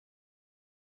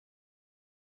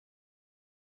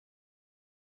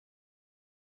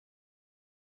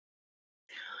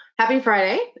Happy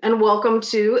Friday, and welcome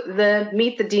to the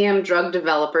Meet the DM Drug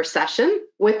Developer session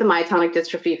with the Myotonic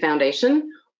Dystrophy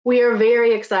Foundation. We are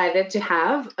very excited to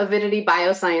have Avidity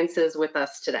Biosciences with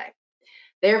us today.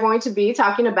 They are going to be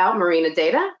talking about MARINA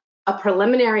Data, a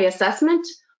preliminary assessment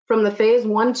from the phase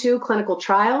 1/2 clinical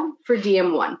trial for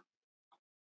DM1.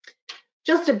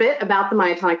 Just a bit about the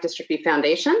Myotonic Dystrophy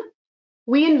Foundation.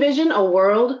 We envision a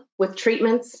world with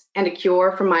treatments and a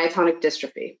cure for myotonic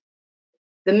dystrophy.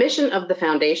 The mission of the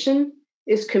foundation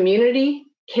is community,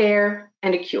 care,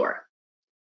 and a cure.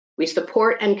 We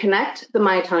support and connect the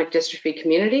myotonic dystrophy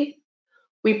community.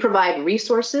 We provide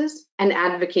resources and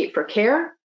advocate for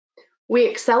care. We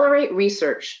accelerate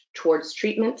research towards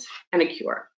treatment and a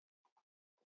cure.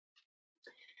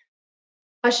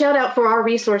 A shout out for our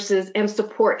resources and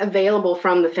support available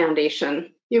from the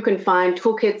foundation. You can find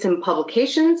toolkits and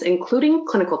publications, including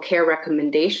clinical care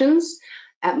recommendations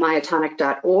at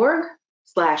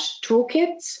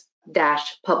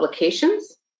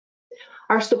myotonic.org/toolkits-publications.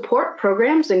 Our support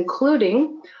programs,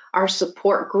 including our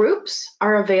support groups,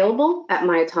 are available at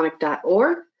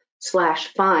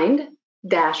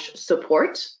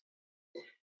myotonic.org/find-support.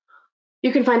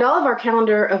 You can find all of our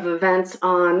calendar of events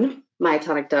on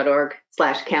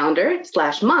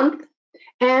myotonic.org/calendar/month,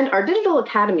 and our digital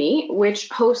academy, which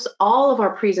hosts all of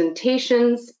our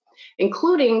presentations,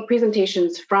 including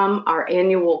presentations from our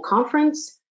annual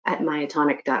conference at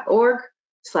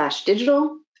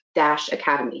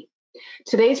myotonic.org/digital-academy.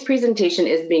 Today's presentation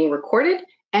is being recorded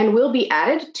and will be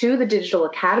added to the Digital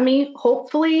Academy,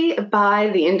 hopefully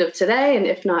by the end of today, and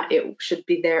if not, it should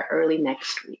be there early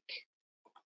next week.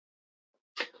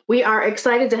 We are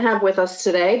excited to have with us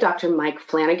today Dr. Mike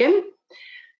Flanagan.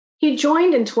 He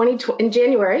joined in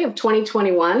January of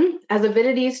 2021 as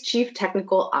Avidity's Chief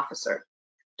Technical Officer.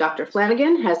 Dr.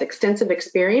 Flanagan has extensive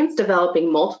experience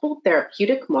developing multiple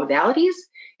therapeutic modalities,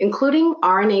 including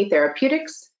RNA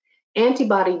therapeutics,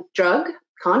 antibody drug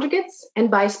conjugates, and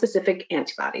bispecific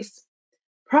antibodies.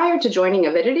 Prior to joining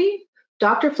Avidity,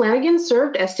 Dr. Flanagan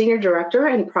served as Senior Director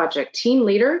and Project Team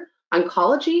Leader,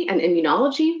 Oncology and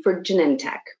Immunology for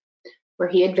Genentech, where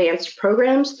he advanced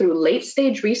programs through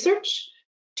late-stage research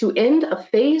to end of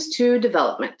phase 2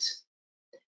 development.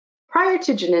 Prior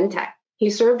to Genentech, he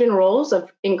served in roles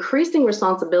of increasing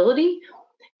responsibility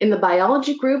in the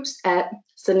biology groups at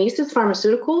Sunesis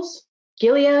Pharmaceuticals,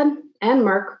 Gilead, and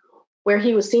Merck, where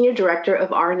he was Senior Director of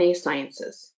RNA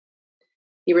Sciences.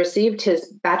 He received his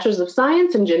Bachelor's of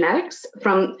Science in Genetics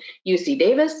from UC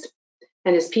Davis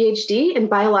and his PhD in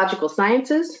Biological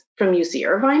Sciences from UC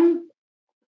Irvine,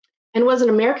 and was an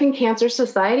American Cancer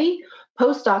Society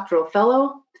postdoctoral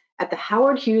fellow at the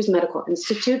Howard Hughes Medical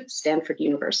Institute, Stanford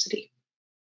University.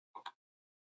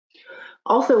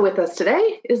 Also with us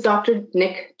today is Dr.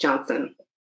 Nick Johnson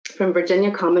from Virginia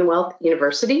Commonwealth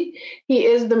University. He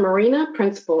is the MARINA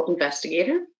Principal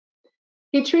Investigator.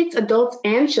 He treats adults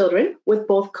and children with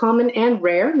both common and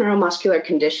rare neuromuscular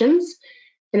conditions,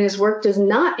 and his work does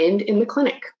not end in the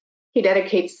clinic. He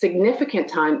dedicates significant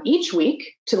time each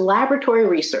week to laboratory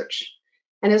research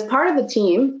and is part of the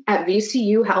team at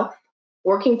VCU Health,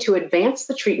 working to advance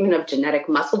the treatment of genetic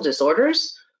muscle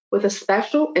disorders with a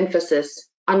special emphasis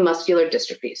on muscular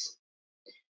dystrophies.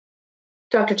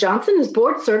 Dr. Johnson is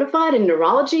board certified in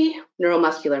neurology,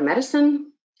 neuromuscular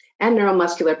medicine, and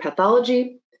neuromuscular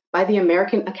pathology by the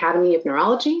American Academy of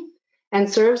Neurology and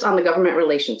serves on the Government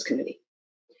Relations Committee.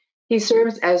 He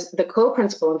serves as the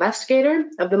co-principal investigator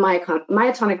of the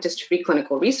Myotonic Dystrophy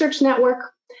Clinical Research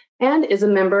Network and is a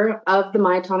member of the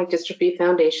Myotonic Dystrophy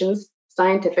Foundation's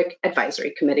Scientific Advisory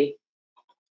Committee.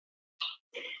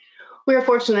 We are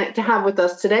fortunate to have with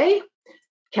us today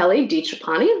Kelly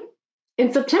DiTrapani.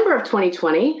 In September of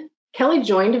 2020, Kelly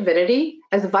joined Avidity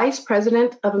as Vice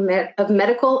President of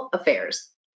Medical Affairs.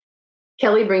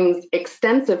 Kelly brings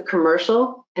extensive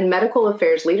commercial and medical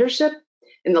affairs leadership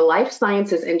in the life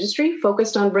sciences industry,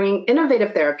 focused on bringing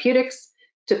innovative therapeutics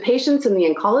to patients in the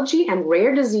oncology and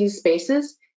rare disease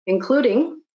spaces,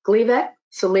 including Gleevec,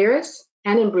 Soliris,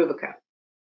 and Imbruvica.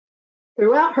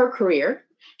 Throughout her career,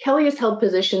 Kelly has held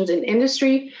positions in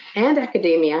industry and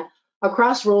academia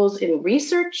across roles in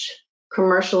research,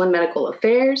 commercial and medical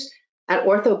affairs at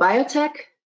Ortho Biotech,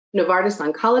 Novartis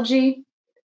Oncology,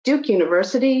 Duke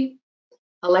University,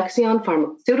 Alexion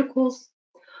Pharmaceuticals,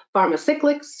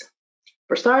 Pharmacyclics,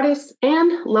 Versartis,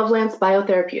 and Lovelace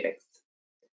Biotherapeutics.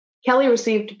 Kelly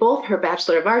received both her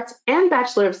Bachelor of Arts and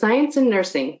Bachelor of Science in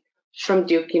Nursing from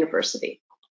Duke University.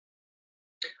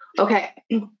 Okay,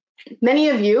 many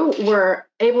of you were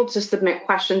able to submit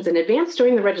questions in advance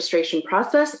during the registration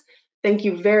process. Thank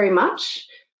you very much.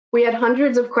 We had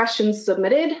hundreds of questions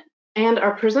submitted, and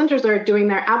our presenters are doing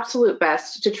their absolute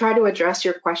best to try to address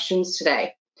your questions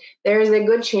today. There is a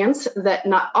good chance that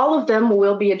not all of them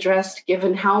will be addressed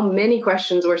given how many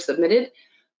questions were submitted,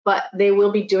 but they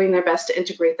will be doing their best to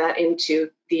integrate that into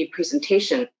the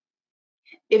presentation.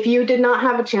 If you did not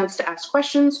have a chance to ask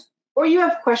questions, or you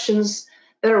have questions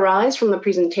that arise from the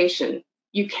presentation,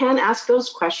 you can ask those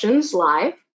questions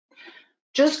live.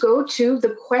 Just go to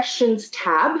the Questions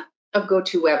tab of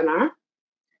GoToWebinar,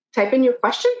 type in your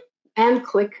question, and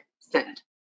click Send.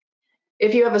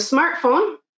 If you have a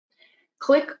smartphone,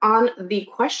 click on the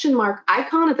question mark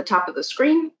icon at the top of the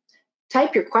screen,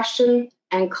 type your question,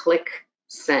 and click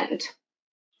Send.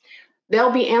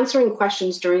 They'll be answering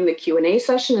questions during the Q&A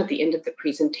session at the end of the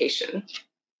presentation.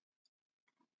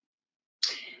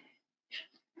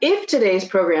 If today's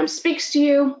program speaks to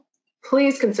you,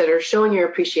 please consider showing your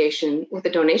appreciation with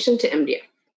a donation to MDF.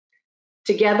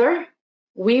 Together,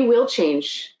 we will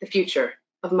change the future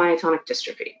of myotonic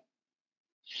dystrophy.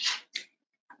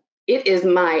 It is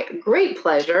my great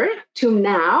pleasure to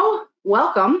now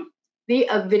welcome the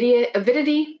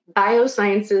Avidity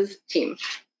Biosciences team.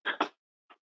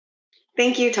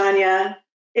 Thank you, Tanya.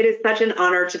 It is such an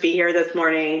honor to be here this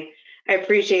morning. I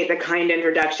appreciate the kind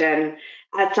introduction.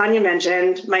 As Tanya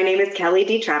mentioned, my name is Kelly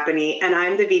DiTrapani, and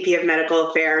I'm the VP of Medical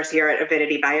Affairs here at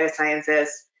Avidity Biosciences.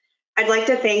 I'd like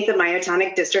to thank the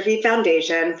Myotonic Dystrophy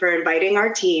Foundation for inviting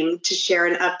our team to share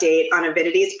an update on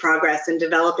Avidity's progress in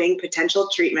developing potential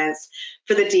treatments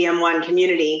for the DM1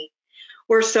 community.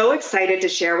 We're so excited to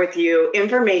share with you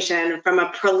information from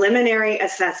a preliminary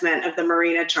assessment of the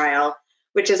MARINA trial,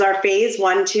 which is our phase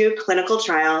 1/2 clinical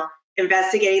trial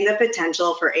investigating the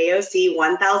potential for AOC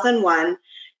 1001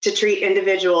 to treat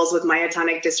individuals with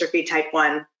myotonic dystrophy type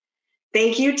 1.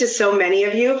 Thank you to so many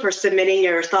of you for submitting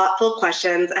your thoughtful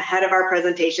questions ahead of our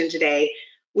presentation today.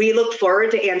 We look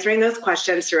forward to answering those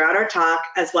questions throughout our talk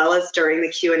as well as during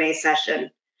the Q&A session.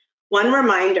 One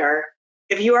reminder,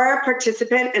 if you are a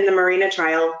participant in the MARINA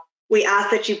trial, we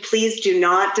ask that you please do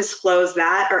not disclose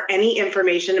that or any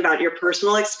information about your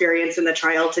personal experience in the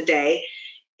trial today.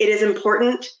 It is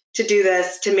important to do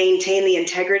this to maintain the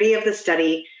integrity of the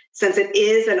study since it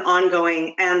is an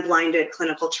ongoing and blinded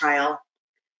clinical trial.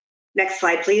 Next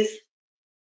slide, please.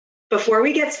 Before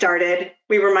we get started,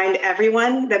 we remind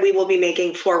everyone that we will be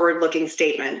making forward-looking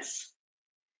statements.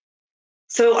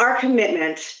 So our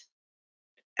commitment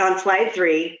on slide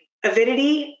 3, at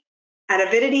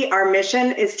Avidity, our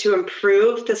mission is to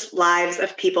improve the lives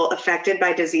of people affected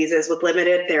by diseases with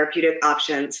limited therapeutic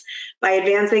options by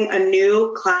advancing a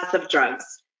new class of drugs.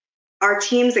 Our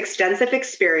team's extensive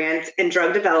experience in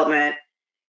drug development,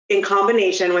 in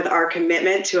combination with our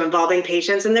commitment to involving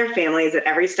patients and their families at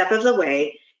every step of the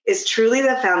way, is truly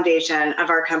the foundation of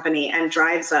our company and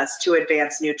drives us to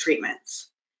advance new treatments.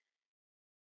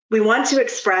 We want to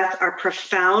express our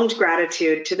profound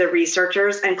gratitude to the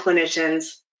researchers and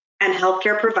clinicians and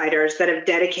healthcare providers that have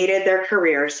dedicated their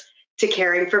careers to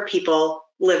caring for people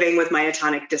living with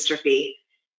myotonic dystrophy,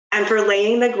 and for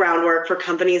laying the groundwork for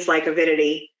companies like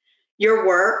Avidity. Your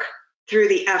work, through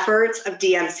the efforts of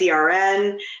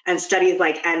DMCRN and studies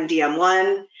like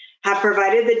DM1, have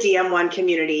provided the DM1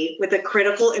 community with the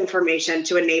critical information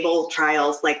to enable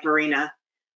trials like MARINA.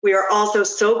 We are also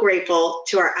so grateful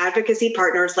to our advocacy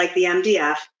partners like the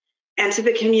MDF and to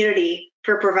the community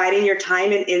for providing your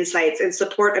time and insights in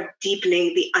support of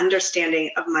deepening the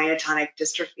understanding of myotonic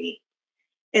dystrophy.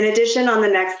 In addition, on the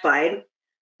next slide,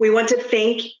 we want to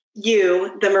thank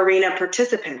you, the MARINA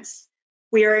participants.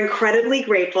 We are incredibly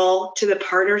grateful to the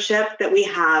partnership that we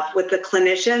have with the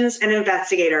clinicians and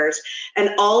investigators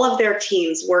and all of their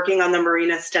teams working on the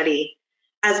MARINA study,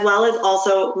 as well as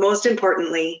also, most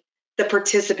importantly, the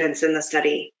participants in the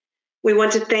study. We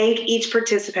want to thank each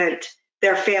participant,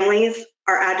 their families,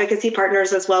 our advocacy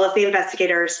partners, as well as the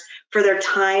investigators for their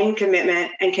time,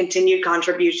 commitment, and continued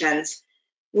contributions.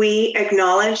 We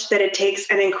acknowledge that it takes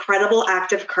an incredible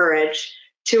act of courage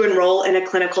to enroll in a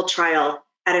clinical trial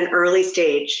at an early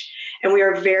stage, and we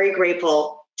are very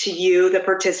grateful to you, the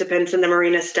participants in the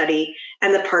MARINA study,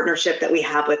 and the partnership that we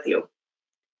have with you.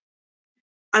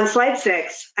 On slide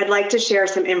 6, I'd like to share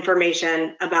some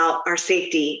information about our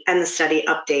safety and the study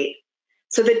update.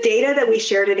 So the data that we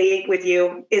share today with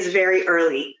you is very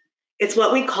early. It's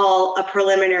what we call a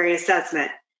preliminary assessment,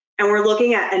 and we're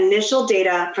looking at initial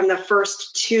data from the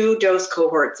first 2 dose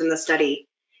cohorts in the study.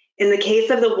 In the case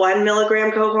of the 1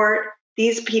 milligram cohort,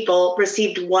 these people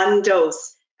received 1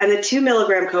 dose, and the 2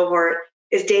 milligram cohort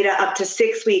is data up to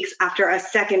 6 weeks after a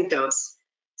second dose.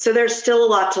 So there's still a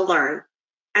lot to learn.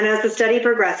 And as the study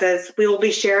progresses, we will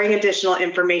be sharing additional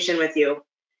information with you.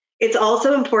 It's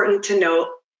also important to note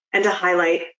and to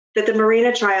highlight that the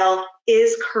MARINA trial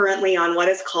is currently on what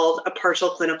is called a partial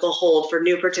clinical hold for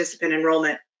new participant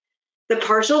enrollment. The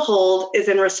partial hold is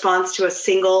in response to a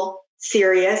single,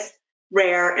 serious,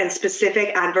 rare, and specific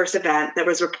adverse event that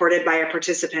was reported by a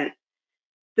participant.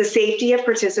 The safety of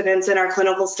participants in our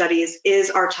clinical studies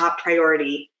is our top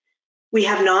priority. We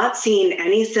have not seen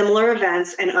any similar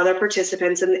events in other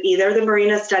participants in either the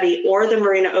MARINA study or the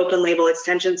MARINA open label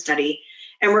extension study,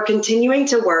 and we're continuing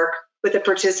to work with the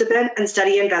participant and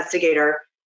study investigator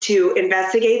to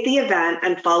investigate the event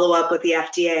and follow up with the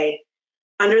FDA.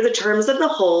 Under the terms of the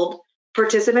hold,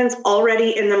 participants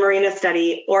already in the MARINA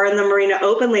study or in the MARINA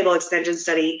open label extension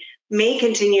study may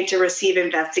continue to receive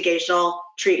investigational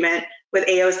treatment with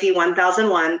AOC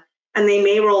 1001, and they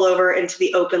may roll over into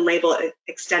the open label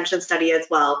extension study as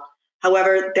well.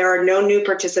 However, there are no new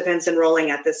participants enrolling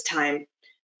at this time.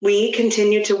 We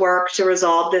continue to work to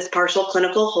resolve this partial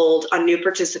clinical hold on new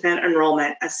participant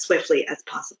enrollment as swiftly as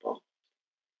possible.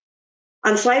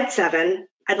 On slide 7,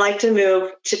 I'd like to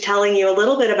move to telling you a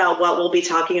little bit about what we'll be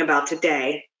talking about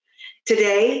today.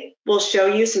 Today, we'll show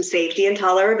you some safety and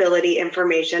tolerability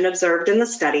information observed in the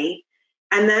study,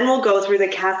 and then we'll go through the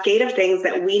cascade of things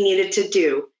that we needed to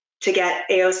do to get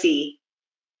AOC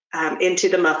into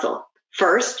the muscle.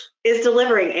 First is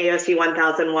delivering AOC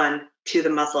 1001 to the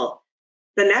muscle.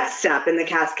 The next step in the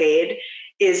cascade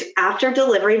is after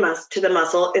delivery to the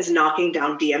muscle is knocking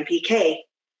down DMPK.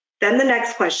 Then the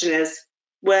next question is,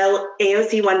 will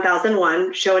AOC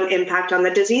 1001 show an impact on the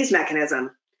disease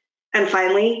mechanism? And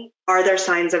finally, are there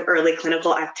signs of early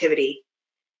clinical activity?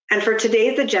 And for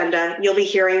today's agenda, you'll be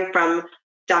hearing from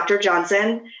Dr.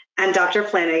 Johnson and Dr.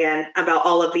 Flanagan about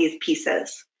all of these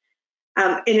pieces.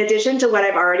 In addition to what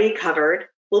I've already covered,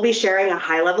 we'll be sharing a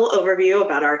high-level overview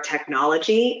about our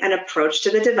technology and approach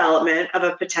to the development of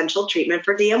a potential treatment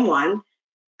for DM1.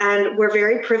 And we're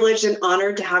very privileged and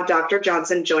honored to have Dr.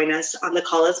 Johnson join us on the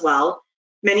call as well.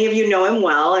 Many of you know him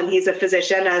well, and he's a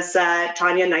physician, as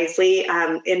Tanya nicely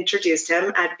introduced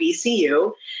him at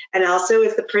VCU, and also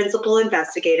is the principal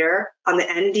investigator on the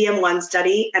NDM1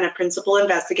 study and the principal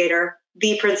investigator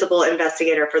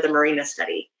for the MARINA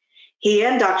study. He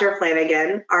and Dr.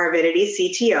 Flanagan, our Avidity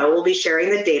CTO, will be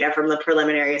sharing the data from the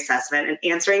preliminary assessment and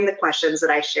answering the questions that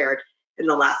I shared in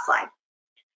the last slide.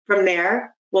 From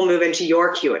there, we'll move into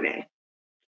your Q&A.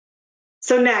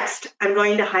 So next, I'm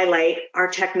going to highlight our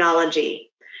technology.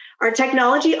 Our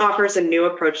technology offers a new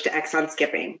approach to exon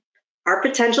skipping. Our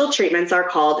potential treatments are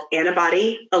called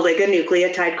antibody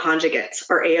oligonucleotide conjugates,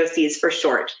 or AOCs for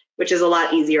short, which is a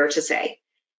lot easier to say.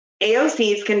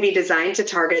 AOCs can be designed to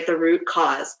target the root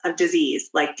cause of disease,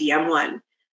 like DM1.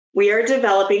 We are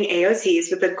developing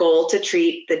AOCs with the goal to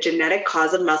treat the genetic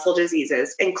cause of muscle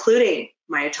diseases, including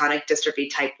myotonic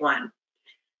dystrophy type 1.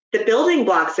 The building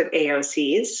blocks of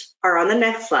AOCs are on the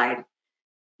next slide.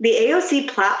 The AOC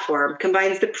platform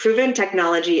combines the proven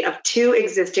technology of two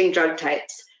existing drug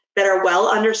types that are well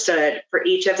understood for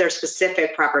each of their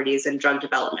specific properties in drug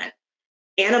development.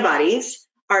 Antibodies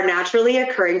are naturally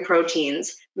occurring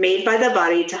proteins made by the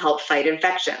body to help fight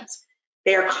infections.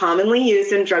 They are commonly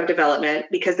used in drug development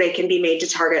because they can be made to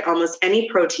target almost any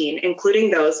protein,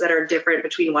 including those that are different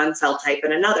between one cell type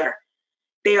and another.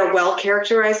 They are well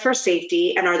characterized for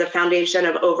safety and are the foundation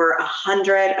of over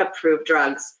 100 approved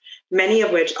drugs, many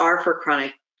of which are for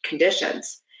chronic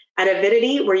conditions. At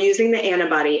Avidity, we're using the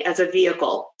antibody as a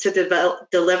vehicle to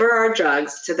deliver our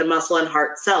drugs to the muscle and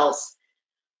heart cells.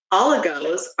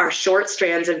 Oligos are short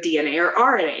strands of DNA or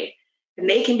RNA, and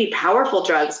they can be powerful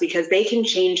drugs because they can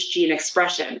change gene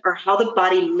expression or how the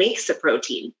body makes a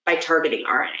protein by targeting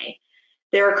RNA.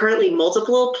 There are currently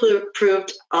multiple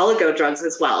approved oligo drugs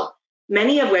as well,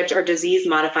 many of which are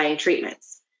disease-modifying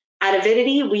treatments. At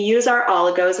Avidity, we use our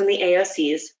oligos and the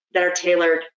AOCs that are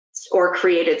tailored or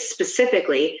created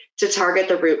specifically to target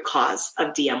the root cause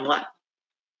of DM1.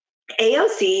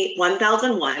 AOC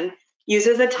 1001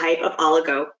 uses a type of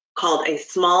oligo called a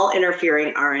small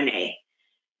interfering RNA.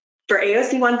 For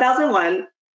AOC 1001,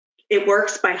 it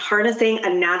works by harnessing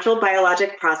a natural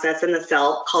biologic process in the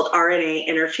cell called RNA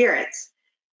interference.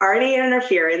 RNA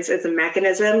interference is a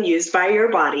mechanism used by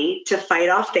your body to fight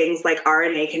off things like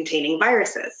RNA-containing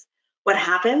viruses. What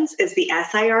happens is the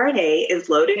siRNA is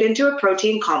loaded into a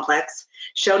protein complex,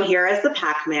 shown here as the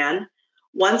Pac-Man.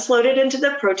 Once loaded into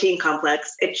the protein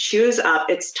complex, it chews up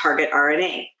its target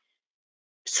RNA.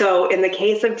 So in the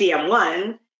case of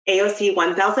DM1, AOC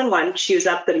 1001 chews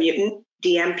up the mutant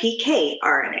DMPK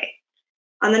RNA.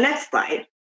 On the next slide,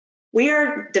 we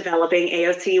are developing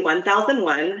AOC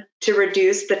 1001 to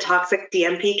reduce the toxic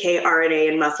DMPK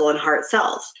RNA in muscle and heart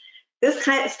cells. This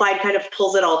slide kind of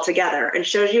pulls it all together and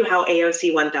shows you how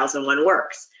AOC 1001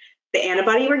 works. The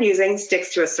antibody we're using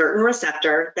sticks to a certain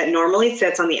receptor that normally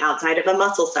sits on the outside of a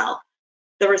muscle cell.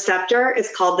 The receptor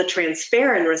is called the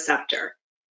transferrin receptor.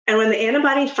 And when the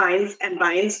antibody finds and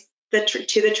binds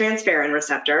to the transferrin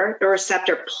receptor, the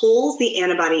receptor pulls the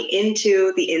antibody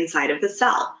into the inside of the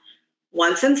cell.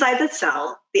 Once inside the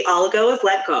cell, the oligo is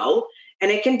let go,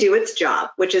 and it can do its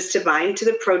job, which is to bind to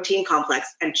the protein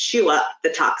complex and chew up the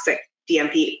toxic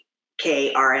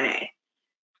DMPK RNA.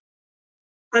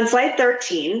 On slide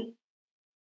 13,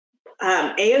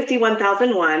 AOC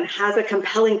 1001 has a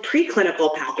compelling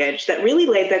preclinical package that really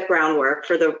laid the groundwork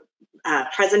for the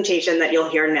presentation that you'll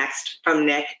hear next from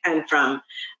Nick and from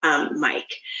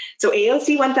Mike. So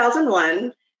AOC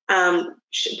 1001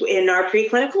 in our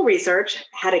preclinical research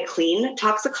had a clean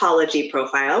toxicology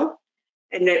profile,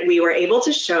 and that we were able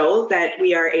to show that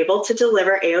we are able to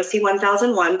deliver AOC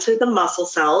 1001 to the muscle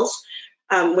cells,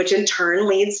 which in turn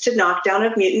leads to knockdown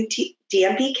of mutant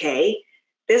DMPK.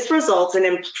 This results in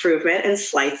improvement in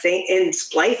splicing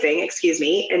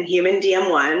in human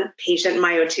DM1 patient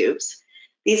myotubes.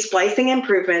 These splicing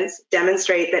improvements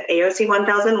demonstrate that AOC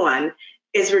 1001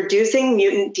 is reducing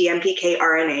mutant DMPK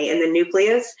RNA in the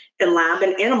nucleus in lab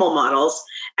and animal models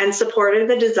and supported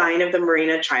the design of the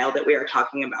MARINA trial that we are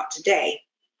talking about today.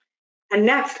 And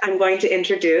next, I'm going to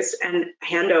introduce and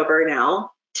hand over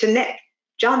now to Nick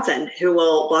Johnson, who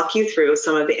will walk you through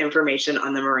some of the information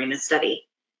on the MARINA study.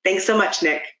 Thanks so much,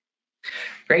 Nick.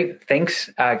 Great. Thanks,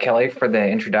 Kelly, for the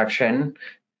introduction.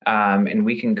 And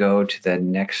we can go to the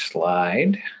next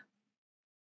slide.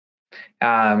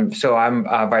 So I'm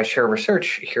Vice Chair of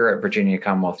Research here at Virginia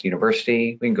Commonwealth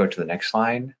University. We can go to the next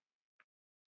slide.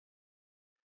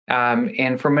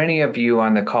 And for many of you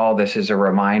on the call, this is a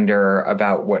reminder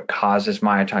about what causes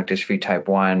myotonic dystrophy type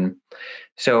 1.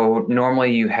 So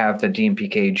normally you have the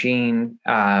DMPK gene,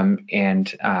 and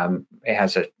it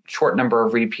has a short number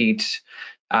of repeats.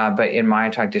 But in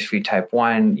myotonic dystrophy type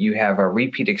 1, you have a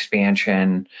repeat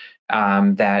expansion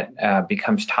that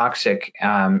becomes toxic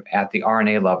at the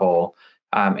RNA level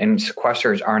and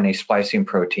sequesters RNA splicing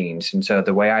proteins. And so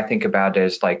the way I think about it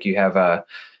is like you have a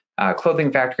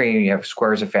clothing factory and you have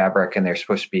squares of fabric and they're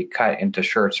supposed to be cut into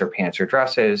shirts or pants or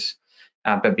dresses.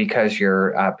 But because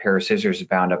your pair of scissors is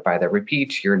bound up by the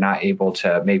repeats, you're not able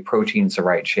to make proteins the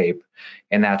right shape.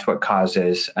 And that's what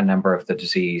causes a number of the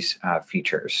disease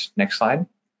features. Next slide.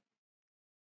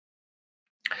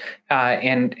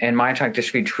 And myotonic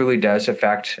dystrophy truly does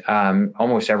affect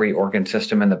almost every organ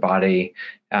system in the body,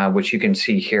 which you can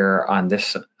see here on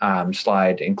this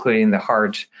slide, including the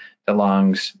heart, the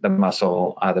lungs, the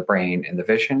muscle, the brain, and the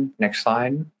vision. Next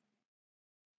slide.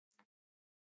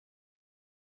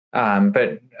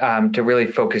 But to really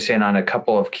focus in on a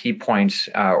couple of key points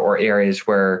or areas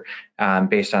where,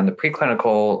 based on the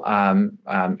preclinical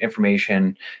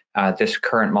information, this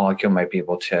current molecule might be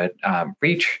able to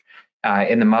reach.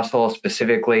 In the muscle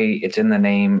specifically, it's in the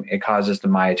name, it causes the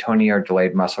myotonia or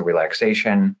delayed muscle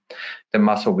relaxation, the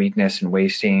muscle weakness and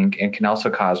wasting, and can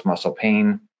also cause muscle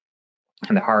pain.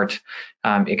 In the heart,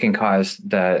 it can cause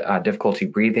the difficulty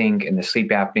breathing and the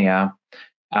sleep apnea.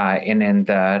 And in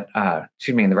the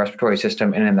in the respiratory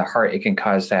system, and in the heart, it can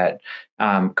cause that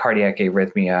cardiac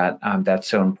arrhythmia that's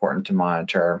so important to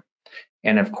monitor.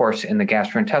 And of course, in the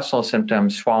gastrointestinal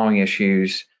symptoms, swallowing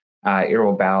issues,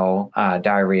 irritable bowel,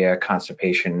 diarrhea,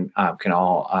 constipation can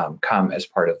all come as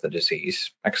part of the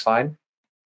disease. Next slide.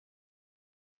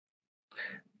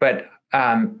 But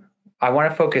I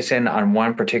want to focus in on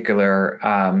one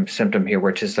particular symptom here,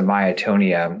 which is the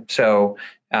myotonia. So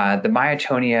the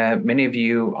myotonia, many of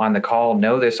you on the call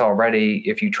know this already.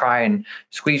 If you try and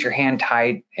squeeze your hand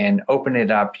tight and open it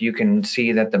up, you can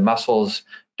see that the muscles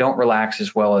don't relax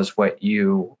as well as what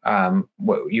you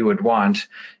would want,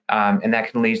 and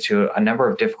that can lead to a number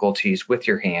of difficulties with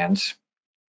your hands.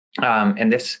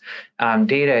 And this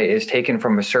data is taken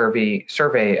from a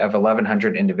survey of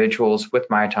 1,100 individuals with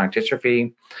myotonic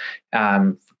dystrophy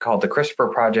called the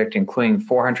CRISPR Project, including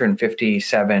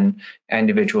 457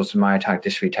 individuals with myotonic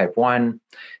dystrophy type 1.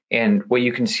 And what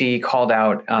you can see called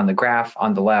out on the graph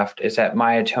on the left is that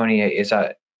myotonia is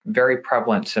a very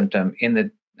prevalent symptom in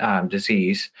the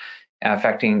disease,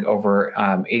 affecting over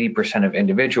 80% of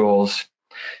individuals.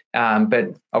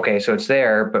 But okay, so it's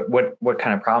there, but what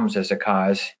kind of problems does it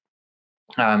cause?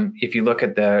 If you look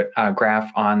at the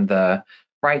graph on the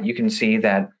right, you can see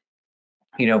that,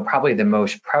 probably the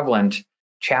most prevalent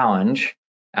challenge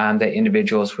that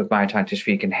individuals with myotonic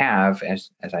dystrophy can have,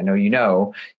 as I know you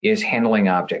know, is handling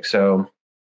objects. So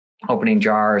opening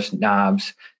jars,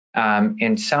 knobs,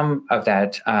 and some of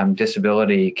that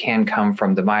disability can come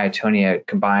from the myotonia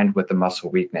combined with the muscle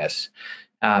weakness,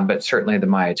 but certainly the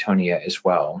myotonia as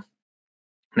well.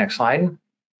 Next slide.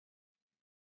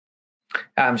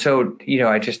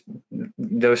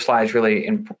 Those slides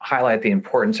really highlight the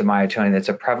importance of myotonia. That's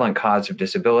a prevalent cause of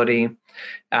disability.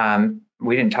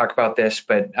 We didn't talk about this,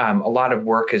 but a lot of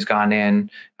work has gone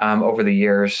in over the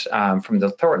years from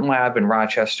the Thornton Lab in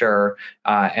Rochester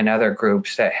and other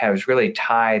groups that has really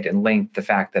tied and linked the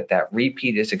fact that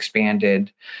repeat is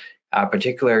expanded. A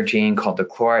particular gene called the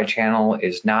chloride channel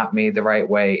is not made the right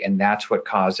way, and that's what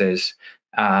causes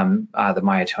the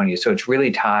myotonia. So it's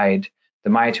really tied. The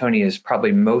myotonia is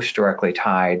probably most directly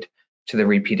tied to the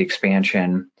repeat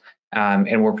expansion.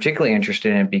 And we're particularly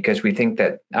interested in it because we think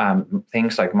that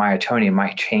things like myotonia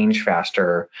might change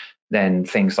faster than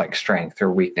things like strength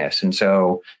or weakness. And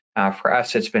so for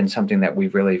us, it's been something that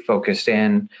we've really focused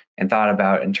in and thought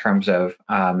about in terms of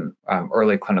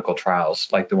early clinical trials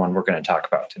like the one we're going to talk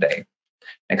about today.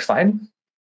 Next slide.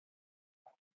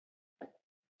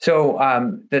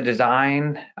 So the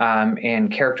design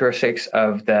and characteristics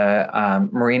of the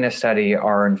MARINA study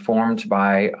are informed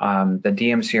by the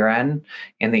DMCRN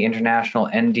and the International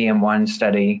NDM1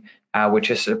 study, which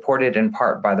is supported in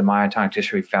part by the Myotonic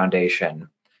Dystrophy Foundation.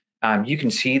 You can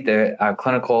see the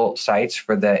clinical sites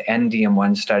for the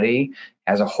NDM1 study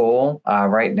as a whole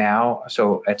right now.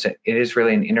 So it is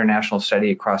really an international study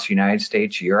across the United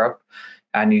States, Europe,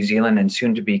 New Zealand, and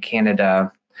soon to be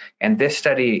Canada. And this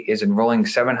study is enrolling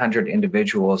 700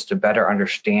 individuals to better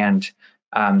understand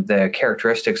the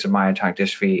characteristics of myotonic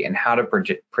dystrophy and how to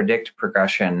predict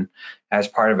progression as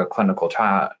part of a clinical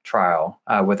trial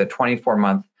with a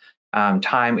 24-month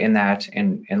time in that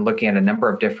and looking at a number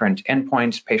of different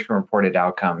endpoints, patient-reported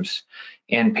outcomes,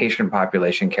 and patient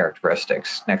population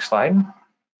characteristics. Next slide.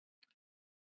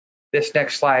 This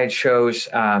next slide shows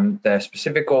the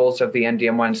specific goals of the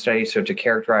NDM1 study, so to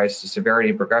characterize the severity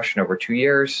and progression over 2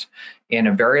 years in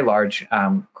a very large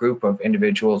group of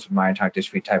individuals with myotonic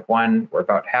dystrophy type 1. We're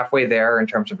about halfway there in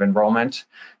terms of enrollment,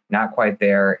 not quite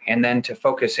there. And then to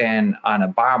focus in on a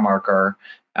biomarker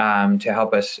to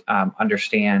help us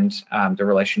understand the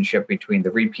relationship between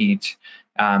the repeat,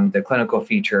 the clinical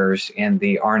features, and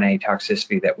the RNA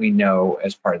toxicity that we know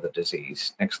as part of the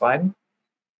disease. Next slide.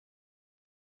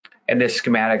 And this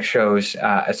schematic shows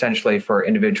essentially for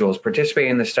individuals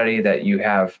participating in the study that you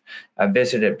have a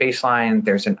visit at baseline,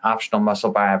 there's an optional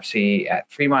muscle biopsy at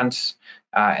 3 months,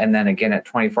 and then again at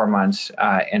 24 months.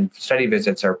 And study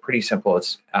visits are pretty simple.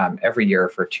 It's every year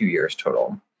for 2 years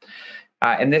total.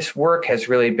 And this work has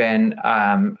really been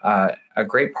a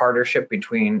great partnership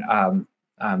between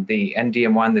the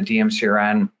NDM1, the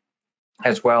DMCRN,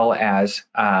 as well as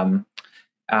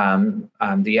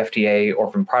the FDA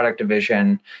Orphan Product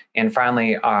Division, and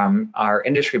finally our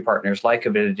industry partners like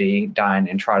Avidity, Dyne,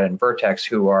 Entrada, and Vertex,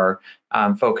 who are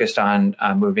focused on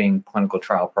moving clinical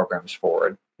trial programs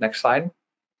forward. Next slide.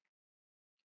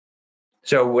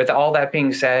 So with all that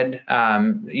being said,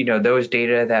 those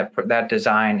data that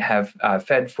design have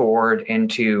fed forward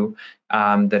into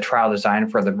the trial design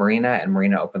for the MARINA and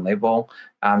MARINA open label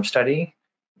study.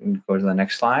 Go to the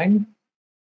next slide.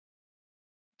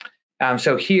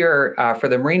 So here for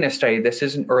the MARINA study, this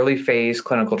is an early phase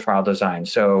clinical trial design.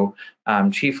 So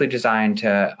chiefly designed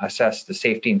to assess the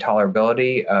safety and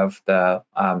tolerability of the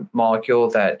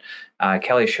molecule that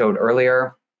Kelly showed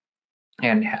earlier.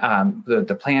 And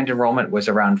the planned enrollment was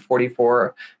around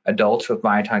 44 adults with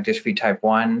myotonic dystrophy type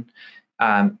 1,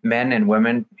 men and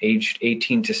women aged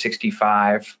 18 to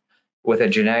 65 with a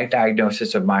genetic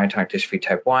diagnosis of myotonic dystrophy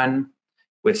type 1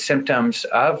 with symptoms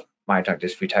of myotonic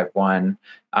dystrophy type 1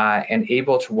 and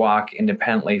able to walk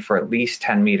independently for at least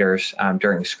 10 meters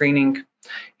during screening.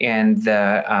 And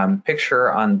the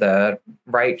picture on the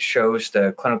right shows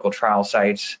the clinical trial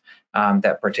sites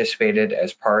that participated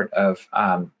as part of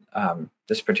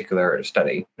this particular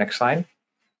study. Next slide.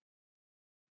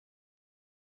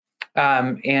 I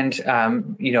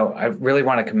really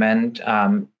want to commend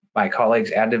my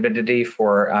colleagues at Avidity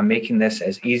for making this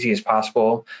as easy as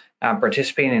possible.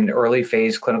 Participating in an early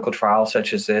phase clinical trial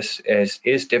such as this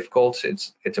is difficult.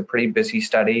 It's a pretty busy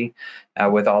study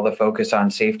with all the focus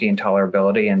on safety and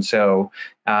tolerability. And so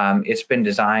it's been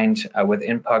designed with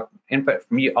input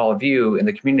from all of you in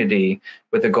the community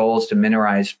with the goals to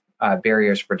minimize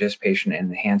barriers to participation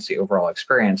and enhance the overall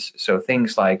experience. So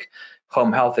things like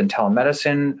home health and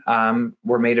telemedicine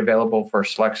were made available for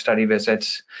select study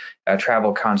visits,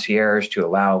 travel concierge to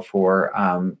allow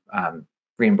for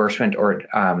reimbursement or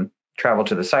travel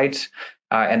to the sites,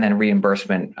 and then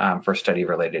reimbursement for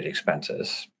study-related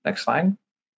expenses. Next slide.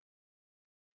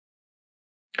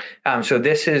 So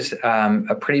this is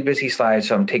a pretty busy slide,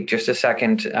 so I'm going to take just a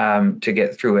second to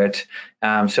get through it.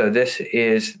 So this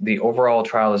is the overall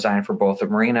trial design for both the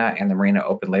MARINA and the MARINA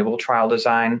open label trial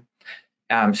design.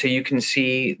 So you can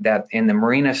see that in the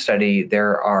MARINA study,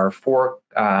 there are 4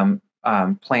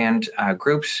 planned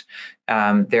groups.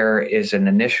 There is an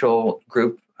initial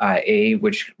group A,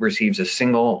 which receives a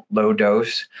single low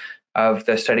dose of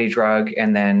the study drug,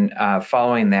 and then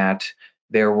following that,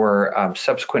 there were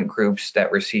subsequent groups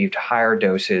that received higher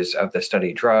doses of the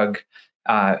study drug,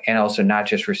 and also not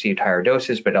just received higher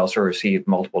doses, but also received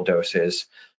multiple doses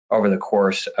over the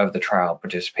course of the trial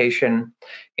participation.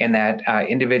 And that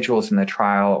individuals in the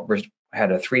trial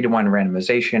had a 3-to-1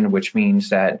 randomization, which means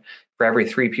that for every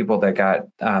 3 people that got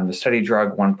the study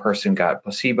drug, 1 person got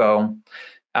placebo.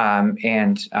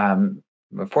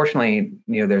 Fortunately,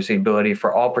 there's the ability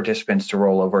for all participants to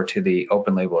roll over to the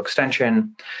open label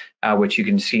extension, which you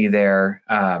can see there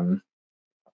on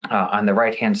the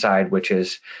right-hand side, which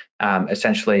is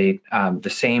essentially the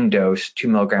same dose, 2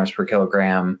 milligrams per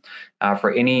kilogram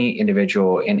for any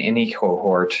individual in any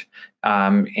cohort,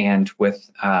 and with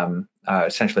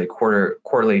essentially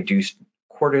quarterly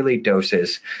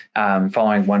doses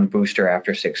following 1 booster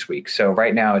after 6 weeks. So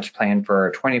right now it's planned for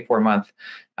a 24-month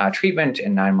treatment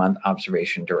and 9-month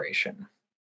observation duration.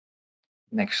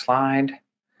 Next slide.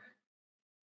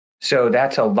 So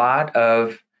that's a lot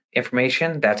of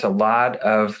information. That's a lot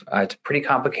of, it's a pretty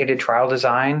complicated trial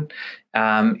design.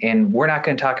 And we're not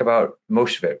going to talk about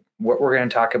most of it. What we're going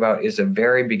to talk about is the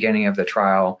very beginning of the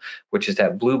trial, which is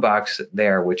that blue box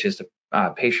there, which is the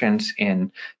patients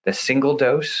in the single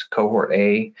dose, cohort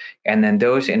A, and then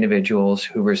those individuals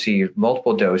who received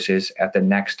multiple doses at the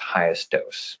next highest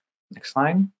dose. Next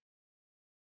slide.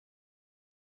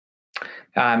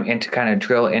 And to kind of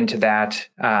drill into that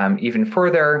even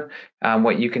further,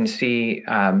 what you can see,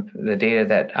 the data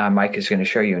that Mike is going to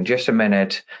show you in just a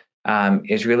minute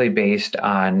is really based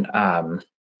on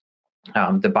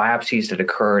the biopsies that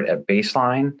occurred at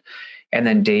baseline and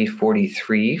then day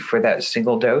 43 for that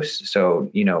single dose. So,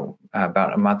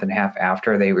 about a month and a half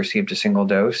after they received a single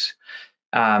dose.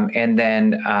 And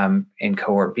then in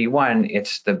cohort B1,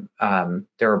 it's there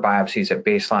are biopsies at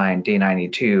baseline, day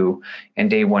 92, and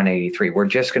day 183. We're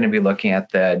just going to be looking at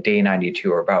the day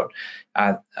 92, or about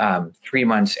 3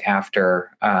 months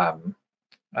after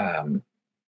the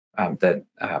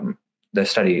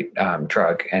study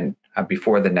drug and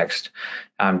before the next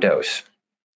dose.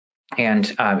 And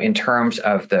in terms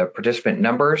of the participant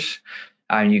numbers,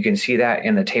 you can see that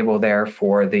in the table there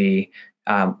for the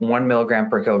 1 milligram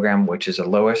per kilogram, which is the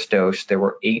lowest dose. There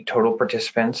were 8 total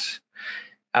participants.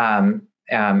 For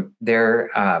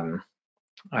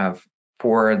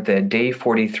the day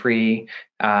 43,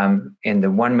 in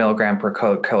the 1 milligram per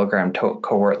kilogram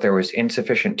cohort, there was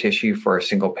insufficient tissue for a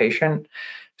single patient.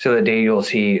 So the data you'll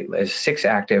see is 6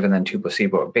 active and then 2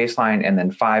 placebo at baseline, and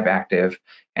then 5 active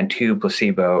and 2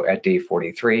 placebo at day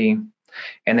 43.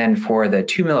 And then for the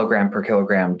 2 milligram per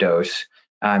kilogram dose,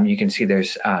 you can see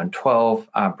there's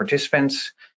 12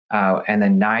 participants, and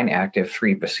then 9 active,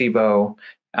 3 placebo.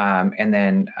 And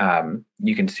then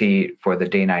you can see for the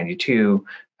day 92,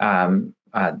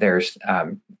 there's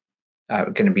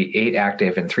going to be 8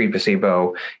 active and 3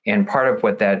 placebo. And part of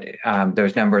what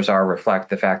those numbers reflect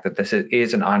the fact that this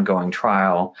is an ongoing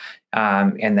trial,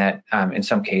 and that in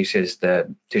some cases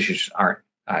the tissues aren't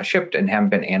shipped and haven't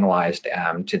been analyzed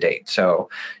to date. So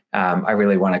I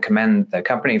really want to commend the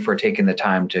company for taking the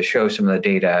time to show some of the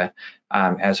data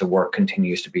as the work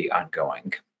continues to be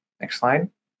ongoing. Next slide.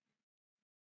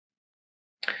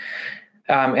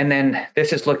 And then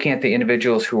this is looking at the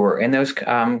individuals who were in those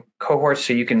cohorts.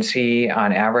 So you can see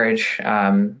on average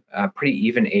pretty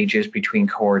even ages between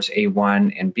cohorts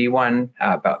A1 and B1,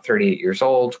 about 38 years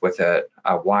old with a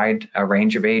wide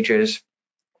range of ages.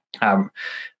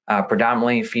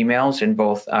 Predominantly females in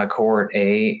both cohort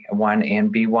A1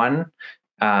 and B1,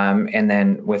 and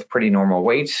then with pretty normal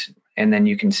weights. And then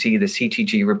you can see the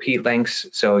CTG repeat lengths.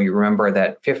 So you remember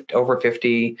that over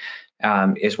 50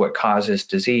 is what causes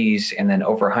disease, and then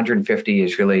over 150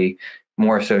 is really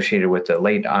more associated with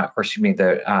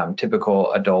the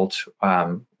typical adult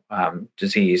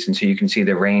disease. And so you can see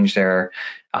the range there,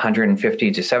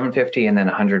 150 to 750, and then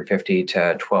 150 to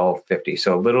 1250.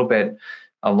 So a little bit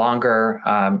longer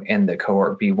in the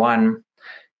cohort B1,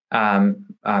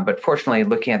 but fortunately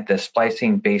looking at the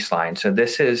splicing baseline. So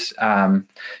this is a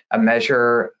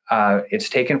measure, it's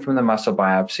taken from the muscle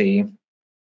biopsy.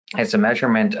 It's a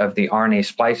measurement of the RNA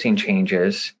splicing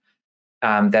changes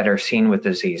that are seen with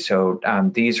disease. So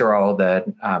these are all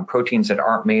the proteins that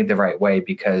aren't made the right way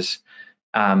because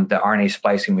the RNA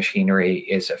splicing machinery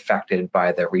is affected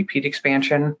by the repeat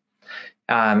expansion.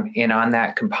 And on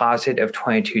that composite of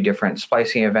 22 different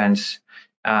splicing events,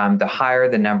 the higher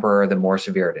the number, the more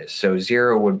severe it is. So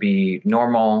 0 would be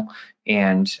normal,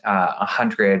 and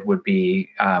 100 would be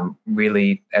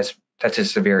really that's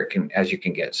as severe as you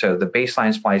can get. So the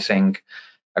baseline splicing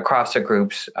across the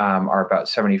groups are about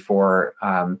 74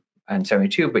 and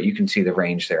 72, but you can see the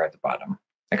range there at the bottom.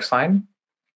 Next slide.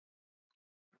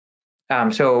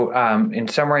 In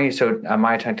summary,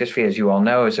 myotonic dystrophy, as you all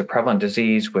know, is a prevalent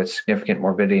disease with significant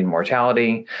morbidity and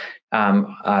mortality.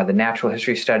 The natural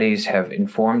history studies have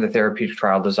informed the therapeutic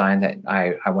trial design that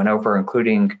I went over,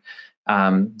 including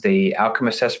the outcome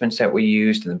assessments that we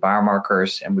used and the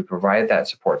biomarkers, and we provided that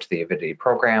support to the Avidity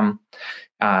program.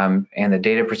 And the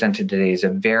data presented today is a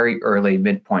very early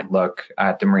midpoint look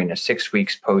at the MARINA 6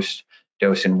 weeks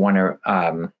post-dose in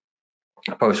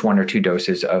post 1 or 2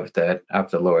 doses of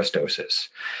the lowest doses,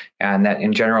 and that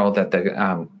in general that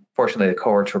fortunately the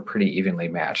cohorts were pretty evenly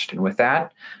matched. And with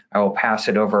that, I will pass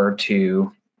it over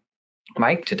to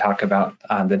Mike to talk about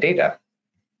the data.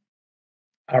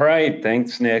 All right,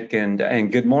 thanks, Nick, and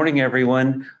good morning,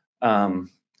 everyone. On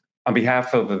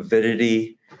behalf of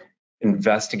Avidity,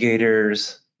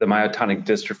 investigators, the Myotonic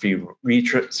Dystrophy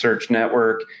Research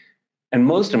Network, and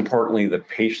most importantly, the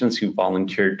patients who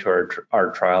volunteered to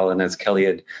our trial. And as Kelly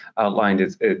had outlined,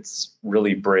 it's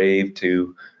really brave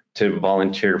to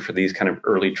volunteer for these kind of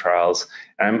early trials.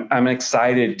 I'm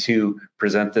excited to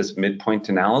present this midpoint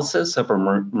analysis of our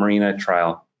MARINA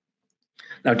trial.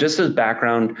 Now, just as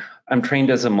background, I'm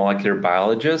trained as a molecular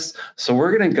biologist, so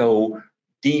we're going to go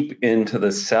deep into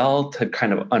the cell to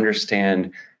kind of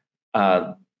understand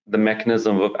the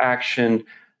mechanism of action,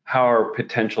 how our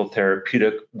potential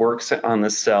therapeutic works on the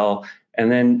cell,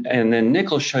 and then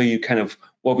Nick will show you kind of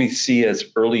what we see as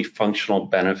early functional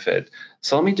benefit.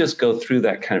 So let me just go through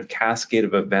that kind of cascade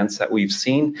of events that we've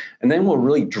seen, and then we'll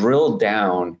really drill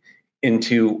down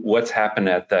into what's happened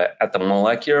at the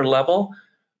molecular level.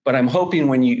 But I'm hoping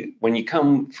when you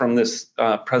come from this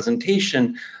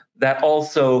presentation, that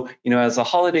also, as the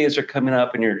holidays are coming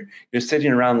up and you're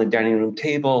sitting around the dining room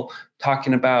table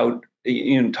talking about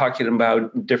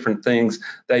different things,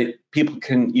 that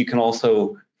you can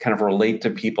also kind of relate to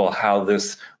people how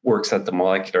this works at the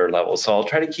molecular level. So I'll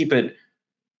try to keep it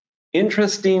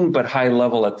interesting but high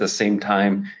level at the same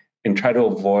time, and try to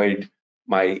avoid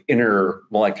my inner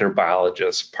molecular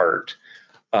biologist part.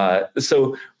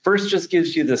 So first, just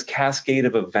gives you this cascade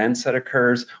of events that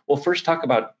occurs. We'll first talk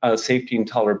about safety and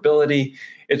tolerability.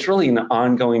 It's really an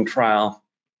ongoing trial.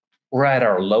 We're at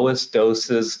our lowest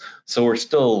doses, so we're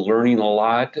still learning a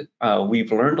lot.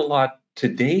 We've learned a lot to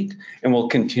date, and we'll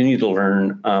continue to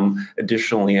learn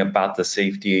additionally about the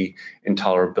safety and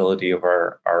tolerability of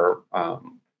our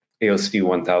AOC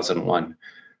 1001.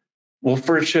 We'll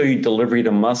first show you delivery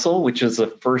to muscle, which is the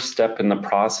first step in the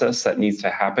process that needs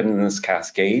to happen in this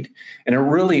cascade. And it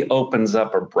really opens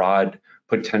up a broad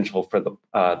potential for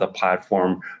the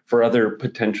platform for other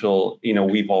potential.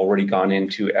 We've already gone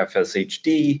into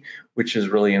FSHD, which is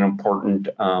really an important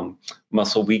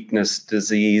muscle weakness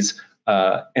disease,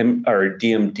 or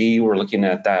DMD. We're looking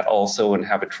at that also and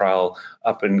have a trial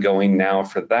up and going now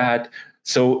for that.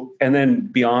 So, and then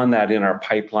beyond that in our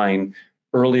pipeline,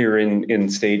 earlier in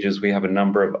stages, we have a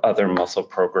number of other muscle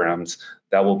programs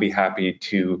that we'll be happy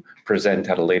to present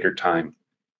at a later time.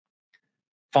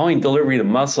 Following delivery to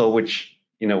muscle, which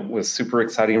was super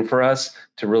exciting for us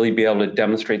to really be able to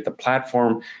demonstrate the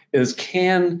platform, is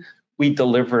can we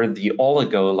deliver the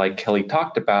oligo, like Kelly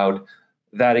talked about,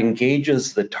 that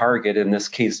engages the target, in this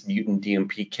case mutant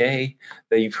DMPK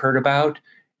that you've heard about,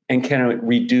 and can it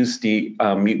reduce the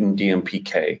mutant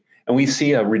DMPK? And we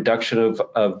see a reduction of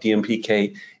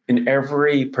DMPK in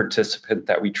every participant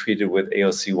that we treated with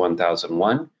AOC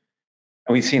 1001. And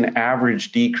we see an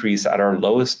average decrease at our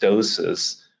lowest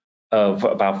doses of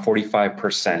about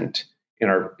 45%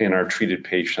 in our treated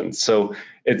patients. So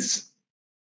it's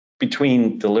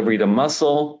between delivery to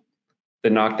muscle, the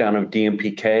knockdown of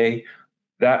DMPK,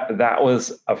 that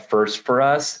was a first for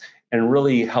us and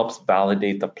really helps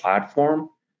validate the platform.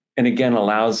 And again,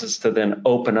 allows us to then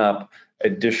open up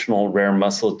additional rare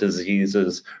muscle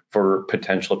diseases for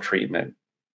potential treatment.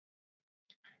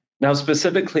 Now,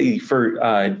 specifically for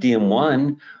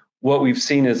DM1, what we've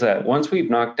seen is that once we've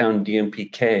knocked down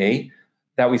DMPK,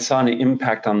 that we saw an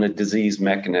impact on the disease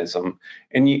mechanism.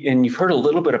 And you've heard a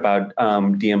little bit about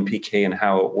DMPK and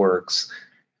how it works.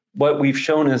 What we've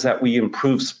shown is that we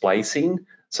improve splicing.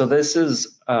 So this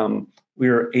is, we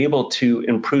are able to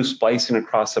improve splicing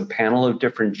across a panel of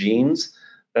different genes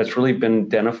that's really been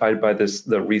identified by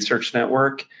the research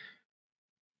network,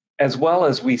 as well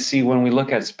as we see when we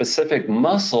look at specific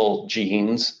muscle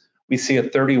genes, we see a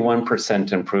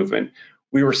 31% improvement.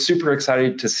 We were super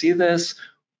excited to see this.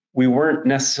 we weren't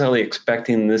necessarily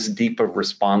expecting this deep of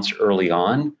response early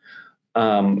on.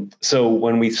 So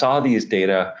when we saw these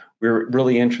data, we were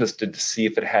really interested to see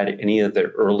if it had any of the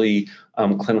early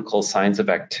clinical signs of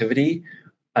activity.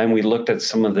 And we looked at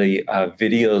some of the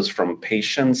videos from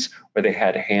patients where they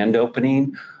had hand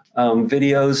opening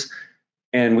videos,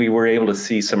 and we were able to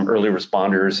see some early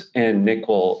responders, and Nick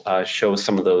will show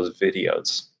some of those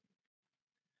videos.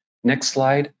 Next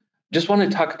slide. Just want to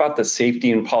talk about the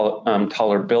safety and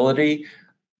tolerability.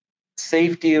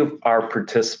 Safety of our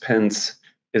participants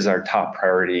is our top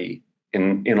priority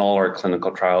in all our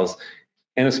clinical trials,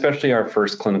 and especially our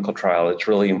first clinical trial. It's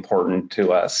really important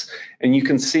to us. And you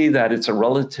can see that it's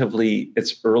early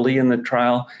in the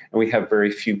trial, and we have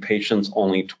very few patients,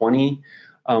 only 20.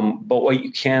 But what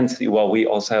you can see, well, we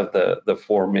also have the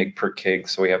 4 mg per kg,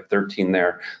 so we have 13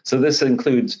 there. So this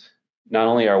includes not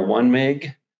only our 1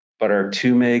 mg, but our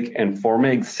 2 mg and 4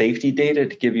 mg safety data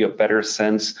to give you a better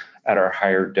sense at our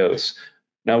higher dose.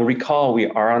 Now recall, we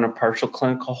are on a partial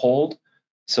clinical hold,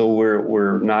 so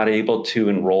we're not able to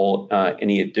enroll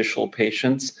any additional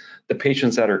patients. The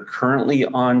patients that are currently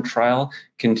on trial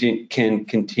can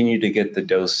continue to get the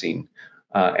dosing,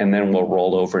 and then we'll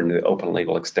roll over into the open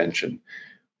label extension.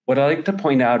 What I like to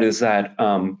point out is that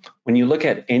when you look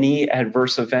at any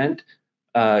adverse event,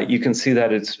 you can see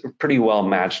that it's pretty well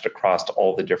matched across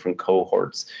all the different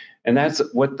cohorts. And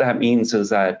what that means is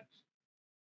that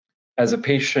as a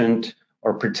patient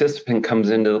or participant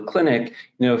comes into the clinic,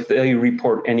 if they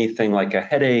report anything like a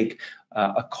headache,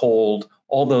 a cold,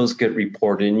 all those get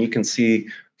reported. And you can see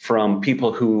from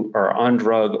people who are on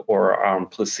drug or on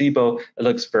placebo, it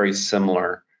looks very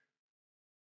similar.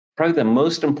 Probably the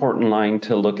most important line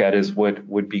to look at is what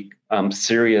would be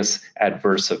serious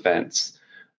adverse events.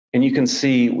 And you can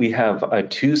see we have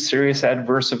 2 serious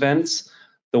adverse events.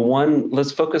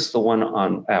 Let's focus the one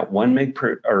on at 1 mg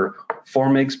per or 4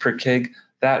 mg per kg.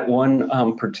 That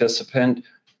one participant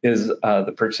is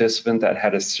the participant that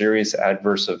had a serious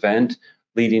adverse event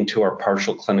leading to our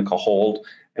partial clinical hold.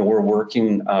 And we're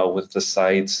working with the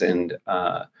sites and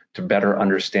to better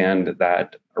understand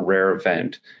that rare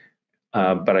event.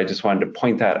 But I just wanted to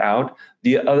point that out.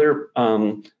 The other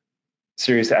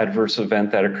serious adverse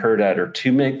event that occurred at our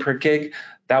 2 mg per kg,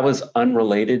 that was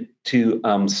unrelated to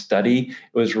study.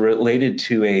 It was related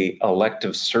to a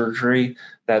elective surgery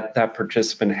that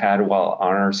participant had while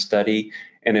on our study,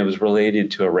 and it was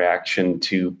related to a reaction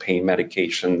to pain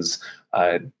medications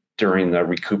during the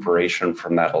recuperation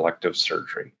from that elective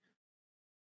surgery.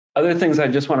 Other things I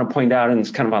just want to point out, and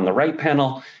it's kind of on the right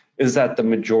panel, is that the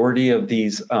majority of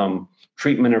these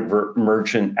treatment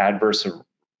emergent adverse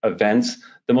events,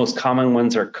 the most common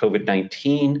ones are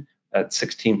COVID-19 at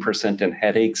 16% and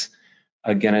headaches,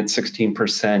 again at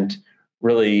 16%,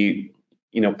 really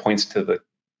points to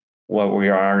what we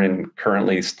are in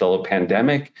currently still a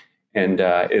pandemic, and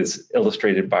is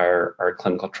illustrated by our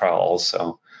clinical trial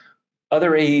also.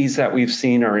 Other AEs that we've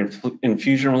seen are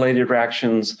infusion-related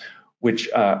reactions, which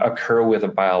occur with a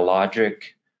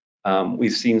biologic.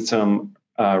 We've seen some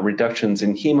reductions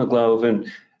in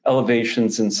hemoglobin,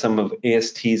 elevations in some of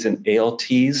ASTs and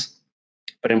ALTs,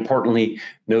 but importantly,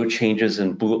 no changes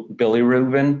in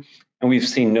bilirubin, and we've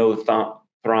seen no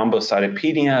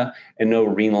thrombocytopenia and no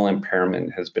renal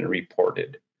impairment has been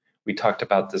reported. We talked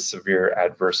about the severe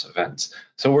adverse events.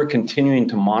 So we're continuing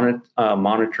to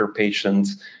monitor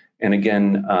patients, and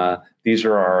again, these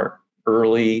are our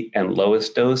early and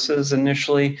lowest doses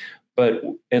initially, but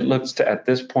it looks to, at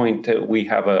this point, that we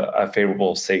have a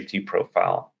favorable safety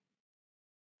profile.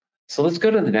 So let's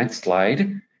go to the next slide,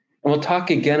 and we'll talk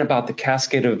again about the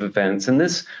cascade of events. And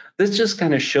this just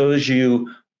kind of shows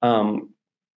you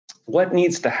what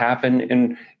needs to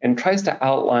happen and tries to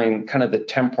outline kind of the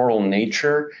temporal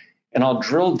nature. And I'll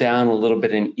drill down a little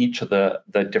bit in each of the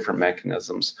different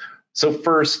mechanisms. So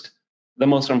first, the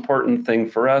most important thing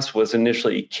for us was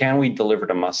initially, can we deliver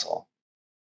to muscle?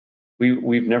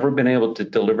 We've never been able to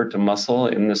deliver to muscle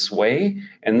in this way,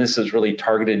 and this is really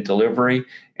targeted delivery,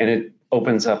 and it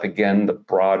opens up again the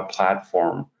broad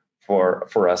platform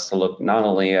for us to look not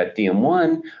only at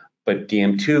DM1, but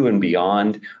DM2 and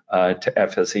beyond to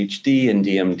FSHD and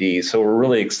DMD. So we're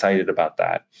really excited about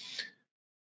that.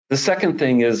 The second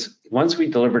thing is, once we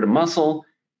deliver to muscle,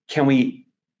 can we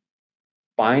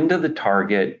bind to the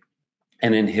target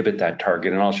and inhibit that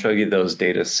target? And I'll show you those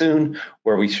data soon,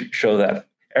 where we show that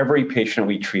every patient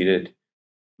we treated,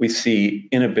 we see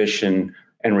inhibition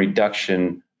and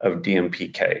reduction of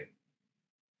DMPK.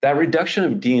 That reduction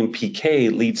of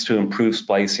DMPK leads to improved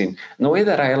splicing. And the way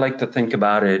that I like to think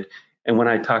about it, and when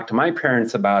I talk to my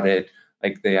parents about it,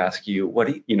 like they ask you,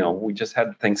 we just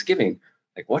had Thanksgiving.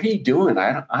 Like, what are you doing?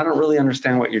 I don't really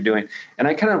understand what you're doing. And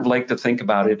I kind of like to think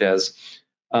about it as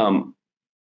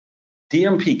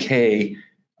DMPK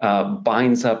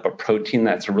binds up a protein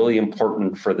that's really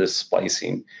important for this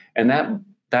splicing. And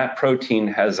that protein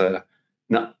has an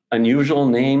unusual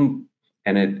name,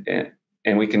 and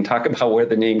we can talk about where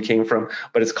the name came from,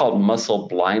 but it's called muscle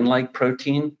blind-like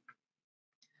protein.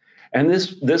 And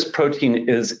this protein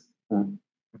is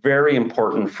very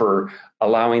important for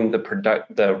allowing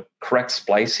the correct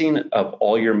splicing of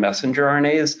all your messenger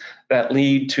RNAs that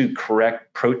lead to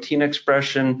correct protein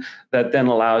expression that then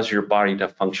allows your body to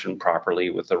function properly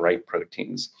with the right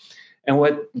proteins. And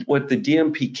what the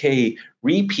DMPK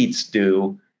repeats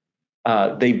do,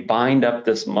 they bind up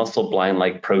this muscle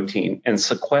blind-like protein and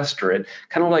sequester it,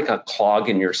 kind of like a clog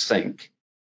in your sink.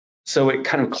 So it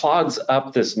kind of clogs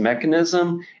up this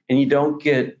mechanism, and you don't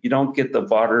get the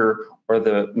water or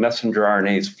the messenger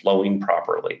RNAs flowing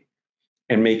properly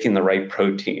and making the right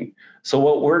protein. So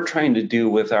what we're trying to do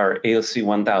with our AOC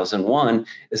 1001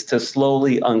 is to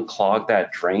slowly unclog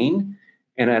that drain.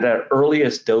 And at our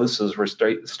earliest doses, we're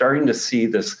starting to see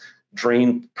this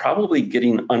drain probably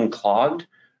getting unclogged,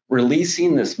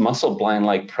 releasing this muscle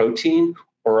blind-like protein,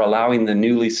 or allowing the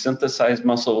newly synthesized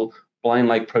muscle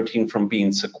blind-like protein from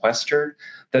being sequestered,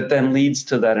 that then leads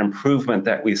to that improvement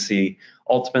that we see,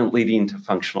 ultimately leading to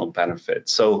functional benefit.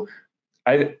 So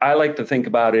I like to think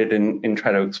about it and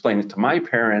try to explain it to my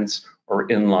parents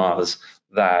or in-laws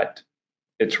that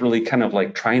it's really kind of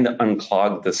like trying to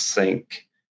unclog the sink.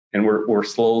 And we're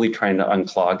slowly trying to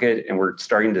unclog it, and we're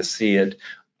starting to see it,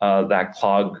 that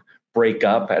clog break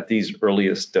up at these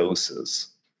earliest doses.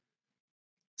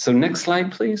 So next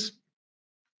slide, please.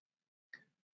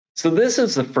 So this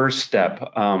is the first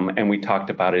step, and we talked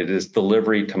about it, is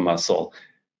delivery to muscle.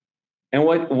 And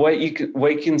what you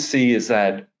can see is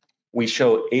that we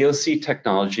show AOC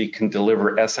technology can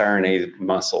deliver siRNA to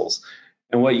muscles.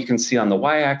 And what you can see on the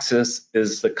y-axis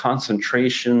is the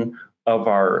concentration of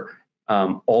our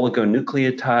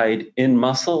oligonucleotide in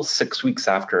muscle 6 weeks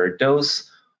after a dose.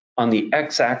 On the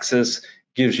x-axis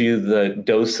gives you the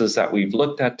doses that we've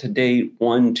looked at to date,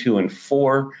 1, 2, and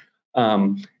 4.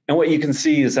 And what you can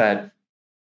see is that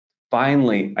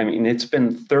finally, I mean, it's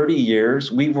been 30 years.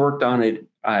 We've worked on it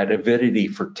at Avidity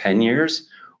for 10 years.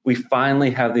 We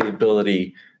finally have the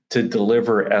ability to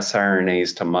deliver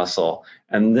siRNAs to muscle.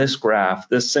 And this graph,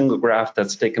 this single graph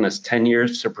that's taken us 10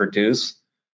 years to produce,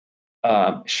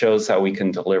 shows that we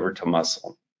can deliver to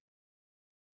muscle.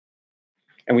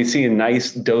 And we see a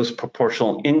nice dose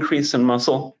proportional increase in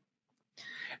muscle.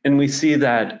 And we see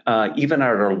that even at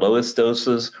our lowest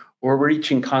doses, we're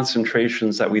reaching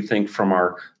concentrations that we think from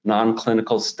our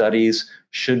non-clinical studies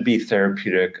should be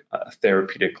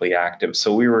therapeutically active.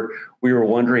 So we were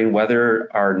wondering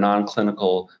whether our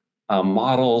non-clinical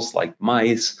models like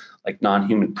mice, like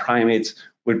non-human primates,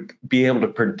 would be able to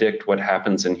predict what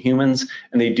happens in humans,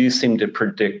 and they do seem to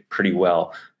predict pretty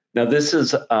well. Now this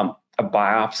is a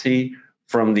biopsy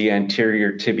from the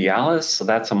anterior tibialis, so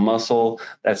that's a muscle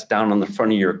that's down on the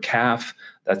front of your calf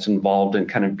that's involved in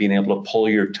kind of being able to pull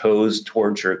your toes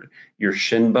towards your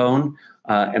shin bone,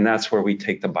 and that's where we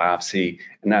take the biopsy,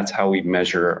 and that's how we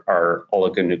measure our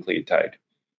oligonucleotide.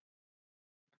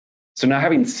 So now,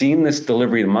 having seen this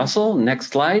delivery to muscle, next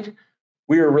slide,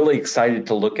 we are really excited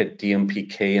to look at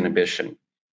DMPK inhibition.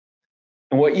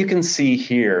 And what you can see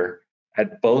here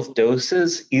at both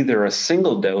doses, either a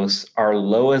single dose, our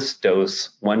lowest dose,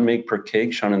 1 mg per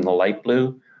kg shown in the light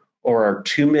blue, or our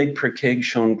 2 mg per kg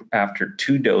shown after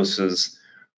 2 doses,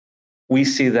 we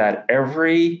see that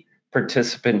every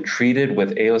participant treated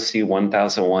with AOC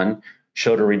 1001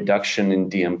 showed a reduction in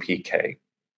DMPK.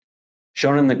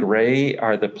 Shown in the gray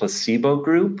are the placebo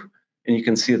group, and you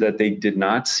can see that they did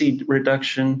not see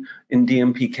reduction in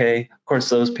DMPK. Of course,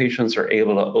 those patients are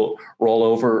able to roll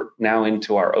over now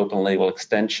into our open label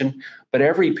extension, but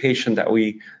every patient that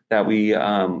we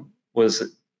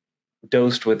was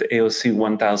dosed with AOC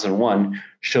 1001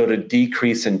 showed a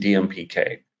decrease in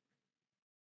DMPK.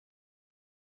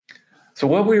 So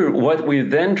what we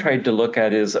then tried to look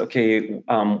at is, okay,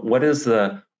 what is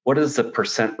the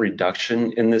percent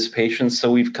reduction in this patient?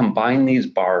 So we've combined these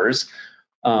bars.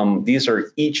 These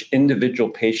are each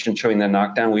individual patient showing the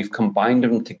knockdown. We've combined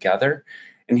them together.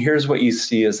 And here's what you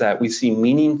see is that we see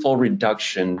meaningful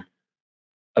reduction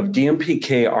of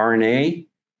DMPK RNA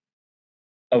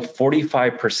of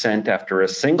 45% after a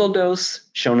single dose,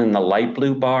 shown in the light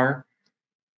blue bar,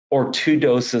 or 2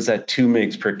 doses at 2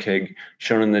 mg per kg,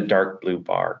 shown in the dark blue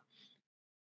bar.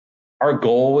 Our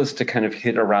goal was to kind of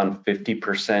hit around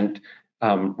 50%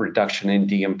 reduction in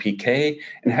DMPK,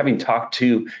 and having talked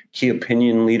to key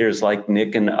opinion leaders like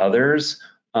Nick and others,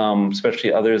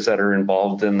 especially others that are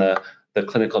involved in the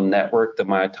clinical network, the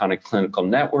Myotonic clinical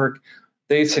network,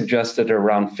 they suggested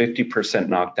around 50%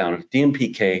 knockdown of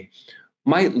DMPK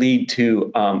might lead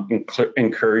to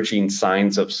encouraging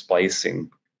signs of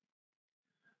splicing.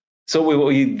 So what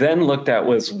we then looked at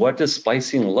was, what does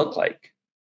splicing look like?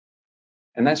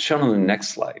 And that's shown on the next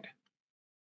slide.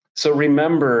 So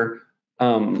remember,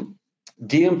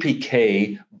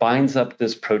 DMPK binds up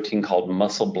this protein called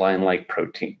muscle-blind-like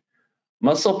protein.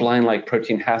 Muscle-blind-like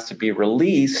protein has to be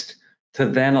released to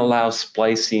then allow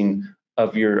splicing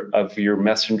of your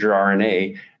messenger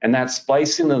RNA, and that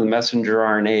splicing of the messenger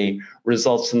RNA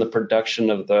results in the production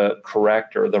of the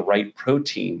correct or the right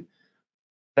protein.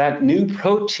 That new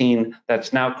protein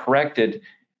that's now corrected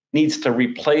needs to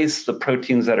replace the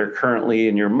proteins that are currently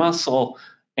in your muscle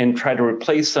and try to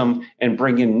replace them and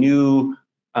bring in new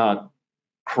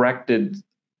corrected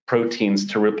proteins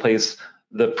to replace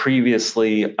the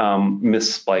previously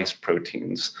misspliced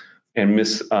proteins and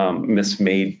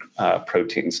mismade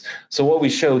proteins. So what we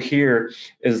show here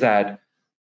is that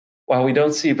while we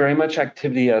don't see very much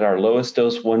activity at our lowest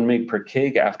dose, 1 mg per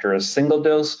kg after a single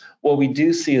dose, what we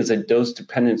do see is a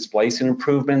dose-dependent splicing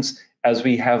improvements as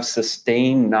we have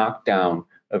sustained knockdown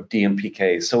of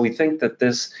DMPK. So we think that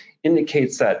this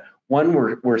indicates that, one,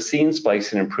 we're seeing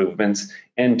splicing improvements,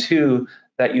 and two,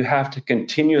 that you have to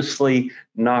continuously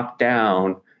knock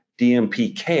down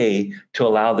DMPK to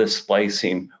allow this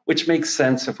splicing, which makes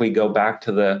sense if we go back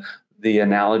to the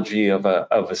analogy of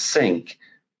a sink,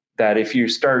 that if you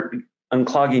start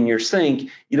unclogging your sink,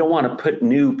 you don't want to put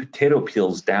new potato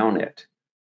peels down it.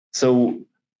 So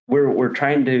we're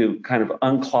trying to kind of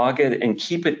unclog it and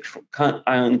keep it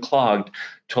unclogged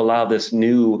to allow this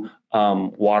new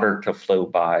water to flow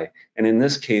by. And in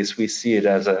this case, we see it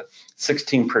as a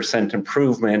 16%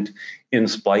 improvement in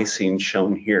splicing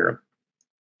shown here.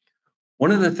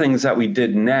 One of the things that we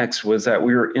did next was that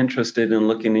we were interested in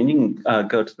looking, and you can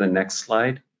go to the next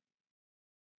slide.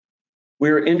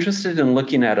 We were interested in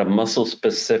looking at a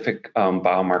muscle-specific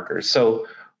biomarker. So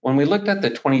when we looked at the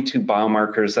 22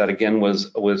 biomarkers that, again,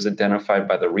 was identified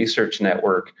by the research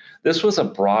network, this was a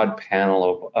broad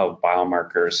panel of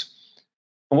biomarkers.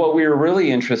 And what we were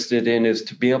really interested in is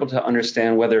to be able to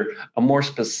understand whether a more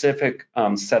specific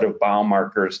set of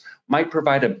biomarkers might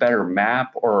provide a better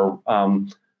map or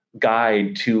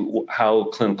guide to how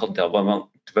clinical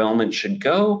development should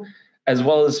go, as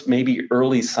well as maybe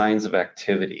early signs of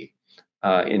activity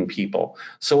in people.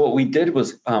 So what we did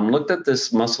was looked at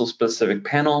this muscle-specific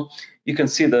panel. You can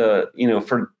see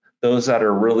for those that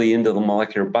are really into the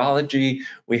molecular biology,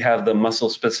 we have the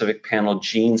muscle-specific panel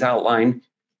genes outlined.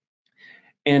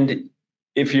 And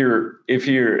if you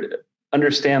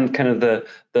understand kind of the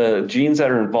genes that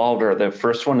are involved, are the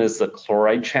first one is the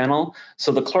chloride channel.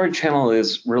 So the chloride channel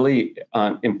is really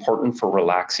important for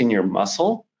relaxing your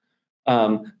muscle.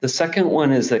 The second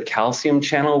one is the calcium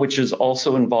channel, which is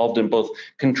also involved in both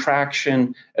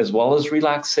contraction as well as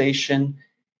relaxation.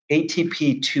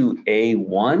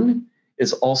 ATP2A1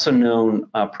 is also known,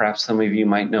 perhaps some of you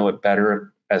might know it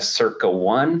better as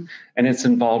SERCA1, and it's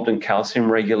involved in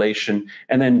calcium regulation.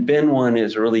 And then BIN1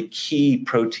 is a really key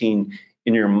protein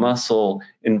in your muscle,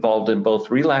 involved in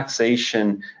both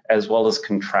relaxation as well as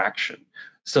contraction.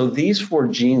 So these 4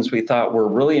 genes we thought were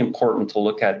really important to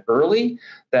look at early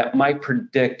that might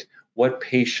predict what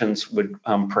patients would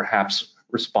perhaps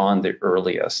respond the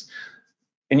earliest.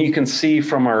 And you can see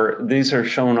from these are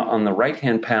shown on the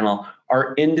right-hand panel,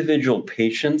 our individual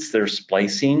patients, their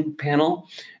splicing panel.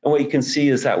 And what you can see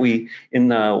is that in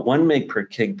the 1 mg per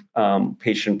kg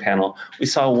patient panel, we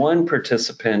saw one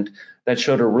participant that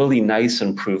showed a really nice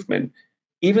improvement,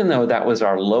 even though that was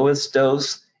our lowest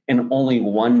dose and only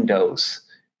 1 dose.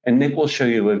 And Nick will show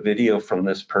you a video from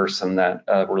this person that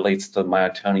relates to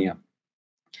myotonia.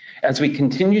 As we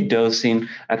continue dosing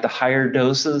at the higher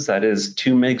doses, that is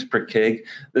 2 mg per kg,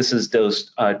 this is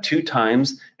dosed 2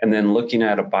 times, and then looking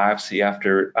at a biopsy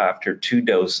after 2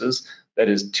 doses, that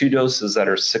is 2 doses that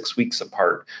are 6 weeks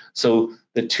apart. So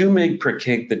the 2 mg per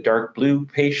kg, the dark blue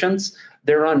patients,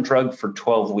 they're on drug for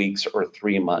 12 weeks or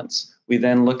 3 months. We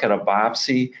then look at a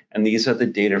biopsy, and these are the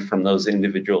data from those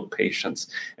individual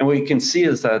patients. And what you can see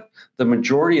is that the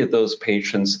majority of those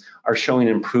patients are showing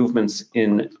improvements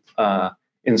in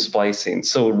splicing.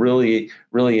 So really,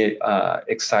 really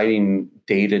exciting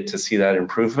data to see that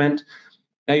improvement.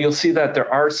 Now you'll see that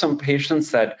there are some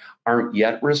patients that aren't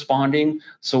yet responding.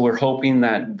 So we're hoping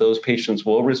that those patients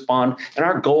will respond. And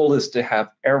our goal is to have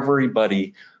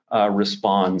everybody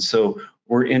respond. So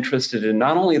we're interested in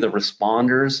not only the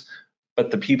responders, but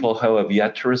the people who have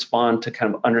yet to respond, to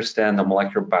kind of understand the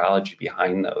molecular biology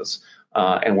behind those.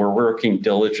 and we're working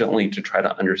diligently to try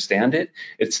to understand it.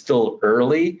 It's still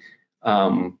early.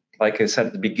 Like I said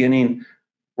at the beginning,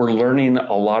 we're learning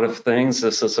a lot of things.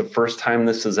 This is the first time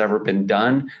this has ever been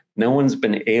done. No one's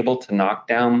been able to knock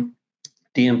down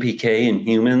DMPK in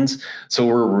humans, so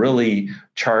we're really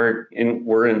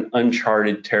we're in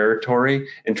uncharted territory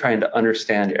and trying to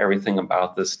understand everything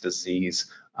about this disease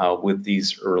with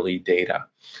these early data.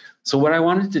 So what I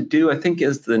wanted to do, I think,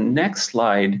 is the next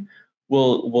slide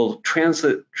will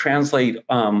translate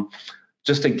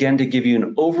just again to give you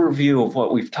an overview of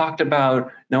what we've talked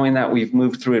about, knowing that we've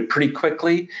moved through it pretty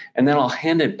quickly, and then I'll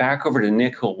hand it back over to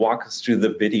Nick, who'll walk us through the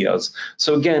videos.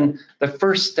 So again, the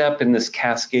first step in this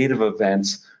cascade of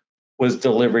events was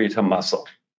delivery to muscle.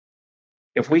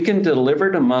 If we can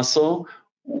deliver to muscle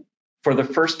for the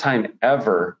first time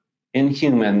ever in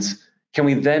humans, can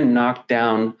we then knock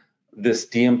down this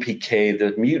DMPK,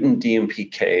 the mutant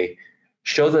DMPK,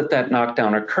 show that that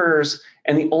knockdown occurs?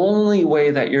 And the only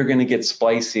way that you're going to get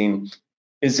splicing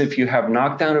is if you have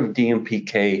knockdown of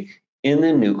DMPK in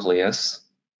the nucleus,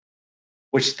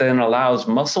 which then allows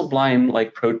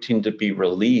muscleblind-like protein to be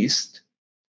released.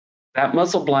 That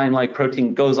muscleblind-like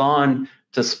protein goes on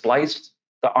to splice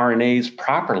the RNAs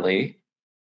properly.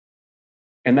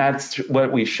 And that's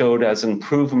what we showed as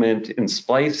improvement in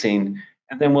splicing.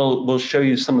 And then we'll show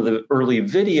you some of the early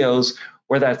videos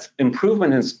where that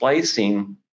improvement in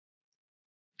splicing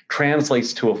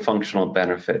translates to a functional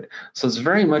benefit. So it's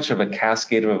very much of a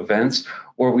cascade of events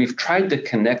where we've tried to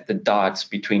connect the dots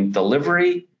between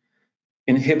delivery,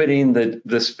 inhibiting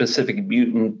the specific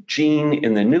mutant gene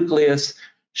in the nucleus,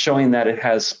 showing that it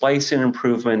has splicing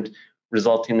improvement,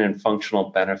 resulting in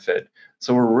functional benefit.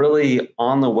 So we're really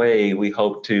on the way, we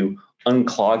hope, to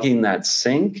unclogging that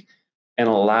sink and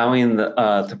allowing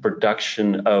the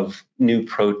production of new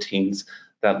proteins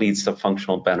that leads to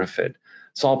functional benefit.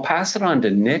 So I'll pass it on to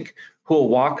Nick, who will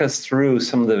walk us through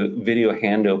some of the video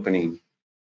hand opening.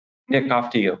 Nick,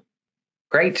 off to you.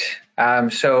 Great.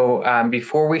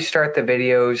 Before we start the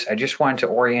videos, I just wanted to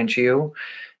orient you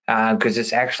because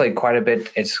it's actually quite a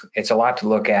bit. It's a lot to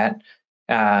look at.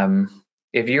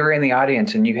 If you're in the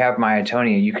audience and you have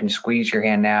myotonia, you can squeeze your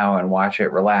hand now and watch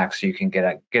it relax. So you can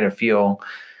get a feel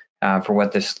for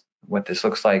what this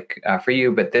looks like for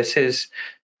you. But this is,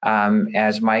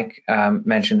 as Mike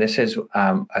mentioned, this is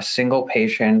a single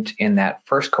patient in that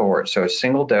first cohort. So a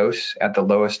single dose at the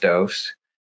lowest dose.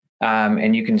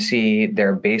 And you can see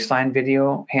their baseline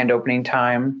video hand opening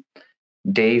time,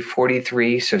 day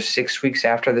 43, so 6 weeks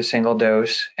after the single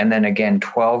dose, and then again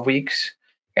 12 weeks,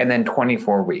 and then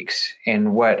 24 weeks.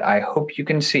 And what I hope you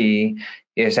can see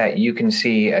is that you can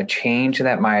see a change in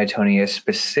that myotonia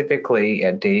specifically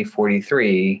at day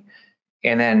 43,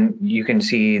 and then you can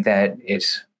see that it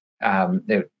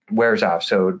wears off.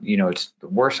 So, it's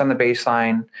worse on the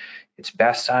baseline, it's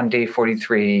best on day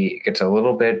 43, it gets a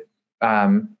little bit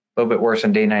worse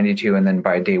on day 92, and then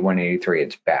by day 183,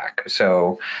 it's back.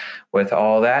 So with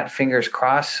all that, fingers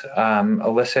crossed.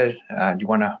 Alyssa, do you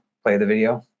want to play the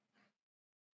video?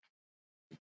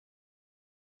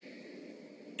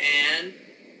 And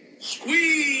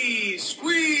squeeze,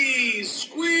 squeeze,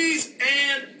 squeeze,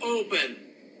 and open.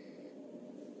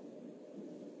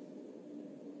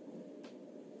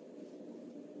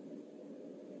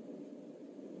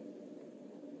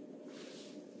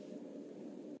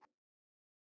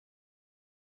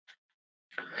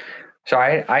 So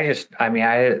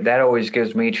that always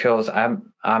gives me chills.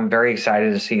 I'm very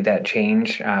excited to see that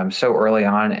change so early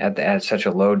on at such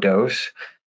a low dose.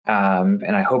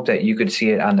 And I hope that you could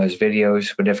see it on those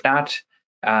videos, but if not,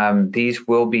 these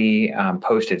will be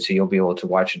posted, so you'll be able to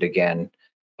watch it again.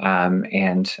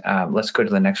 Let's go to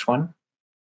the next one.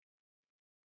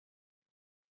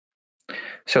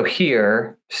 So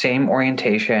here, same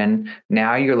orientation.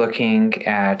 Now you're looking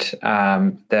at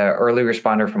the early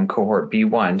responder from cohort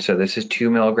B1. So this is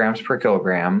 2 milligrams per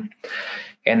kilogram.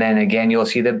 And then again, you'll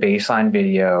see the baseline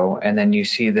video, and then you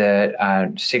see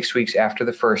the 6 weeks after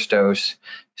the first dose,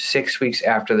 6 weeks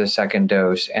after the second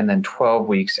dose, and then 12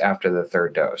 weeks after the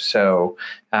third dose. So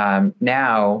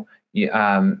now,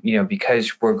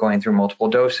 because we're going through multiple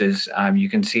doses, you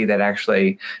can see that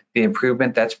actually the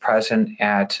improvement that's present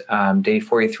at day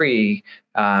 43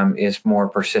 is more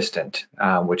persistent,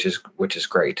 which is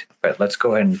great. But let's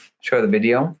go ahead and show the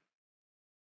video.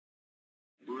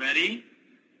 Ready?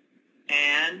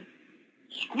 And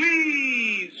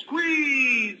squeeze,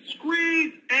 squeeze,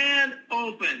 squeeze, and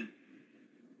open.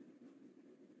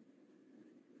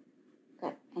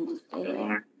 Good. And just stay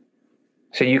there.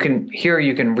 So you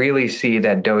can really see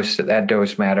that dose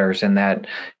matters, and that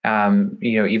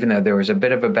even though there was a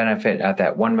bit of a benefit at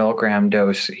that 1 milligram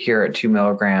dose, here at 2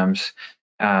 milligrams,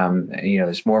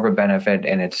 there's more of a benefit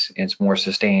and it's more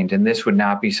sustained. And this would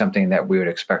not be something that we would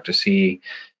expect to see.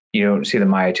 You don't see the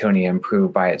myotonia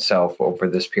improve by itself over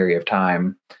this period of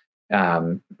time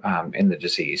in the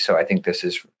disease. So I think this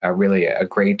is really a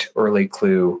great early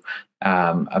clue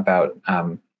about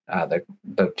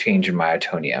the change in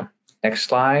myotonia. Next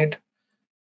slide.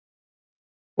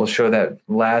 We'll show that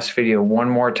last video one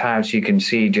more time so you can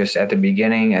see just at the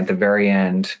beginning, at the very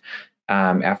end,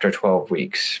 after 12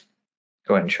 weeks.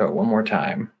 Go ahead and show it one more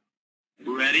time.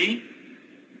 Ready?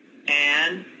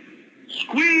 And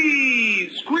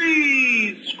squeeze,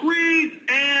 squeeze, squeeze,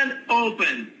 and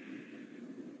open.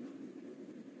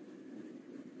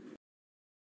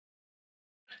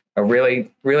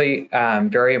 Really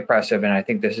very impressive, and I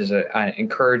think this is an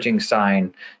encouraging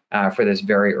sign for this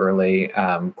very early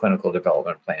clinical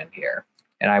development plan here.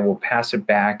 And I will pass it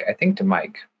back, I think, to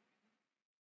Mike.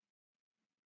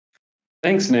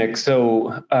 Thanks, Nick.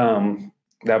 So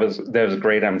that was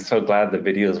great. I'm so glad the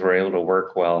videos were able to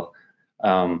work well.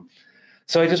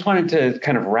 So I just wanted to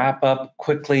kind of wrap up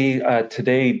quickly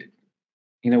today.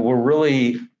 We're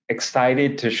really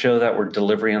excited to show that we're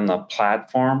delivering on the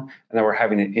platform and that we're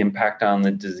having an impact on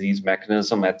the disease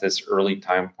mechanism at this early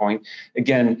time point.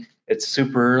 Again, it's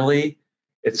super early.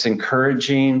 It's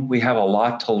encouraging. We have a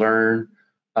lot to learn.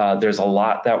 There's a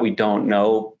lot that we don't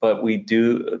know, but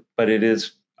it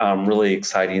is really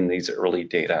exciting, these early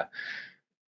data.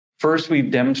 First,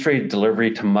 we've demonstrated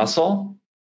delivery to muscle,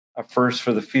 a first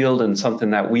for the field and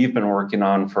something that we've been working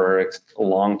on for a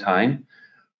long time.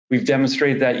 We've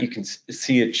demonstrated that you can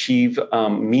achieve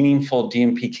meaningful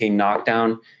DMPK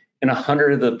knockdown in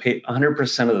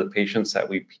 100% of the patients that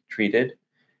we treated.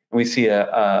 And we see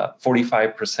a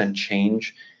 45%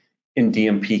 change in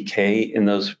DMPK in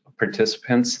those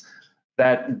participants.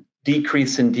 That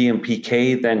decrease in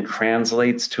DMPK then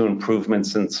translates to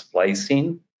improvements in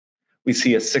splicing. We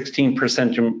see a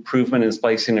 16% improvement in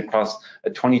splicing across a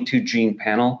 22 gene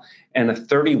panel and a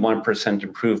 31%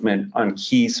 improvement on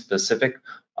key specific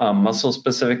muscle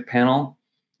specific panel.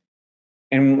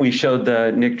 And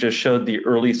Nick just showed the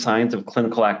early signs of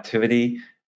clinical activity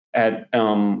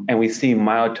and we see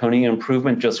myotonia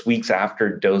improvement just weeks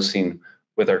after dosing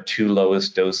with our 2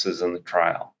 lowest doses in the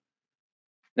trial.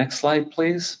 Next slide,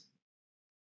 please.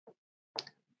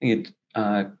 It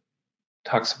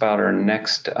talks about our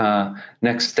next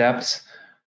steps.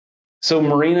 So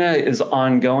MARINA is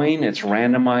ongoing. It's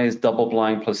randomized,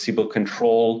 double-blind,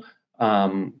 placebo-controlled.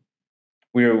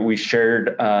 We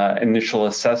shared initial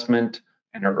assessment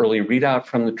and our early readout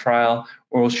from the trial.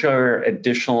 We'll share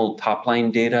additional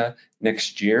top-line data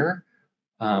next year.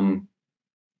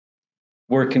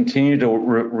 We're continuing to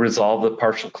resolve the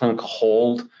partial clinical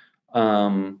hold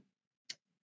so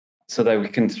that we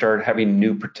can start having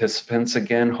new participants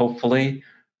again, hopefully.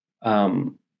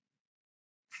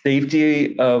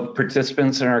 Safety of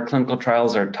participants in our clinical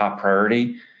trials are top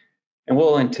priority. And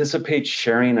we'll anticipate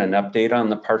sharing an update on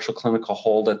the partial clinical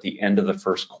hold at the end of the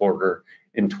first quarter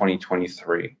in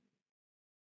 2023.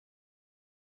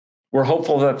 We're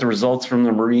hopeful that the results from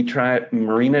the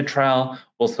MARINA trial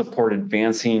will support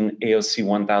advancing AOC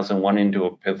 1001 into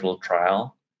a pivotal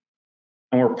trial.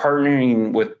 And we're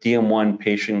partnering with DM1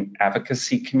 patient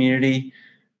advocacy community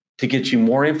to get you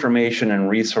more information and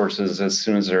resources as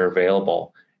soon as they're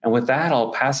available. And with that,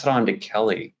 I'll pass it on to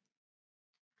Kelly.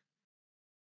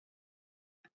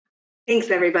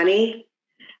 Thanks, everybody.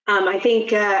 I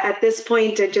think at this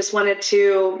point, I just wanted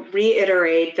to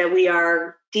reiterate that we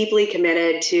are deeply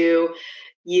committed to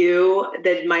you,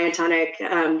 the myotonic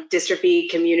dystrophy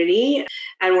community,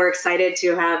 and we're excited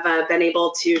to have been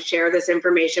able to share this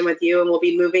information with you. And we'll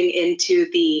be moving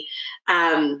into the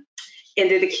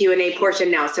Q&A portion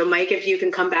now. So, Mike, if you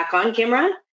can come back on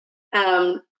camera.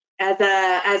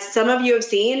 As some of you have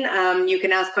seen, you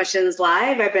can ask questions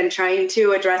live. I've been trying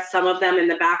to address some of them in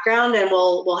the background, and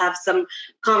we'll have some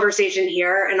conversation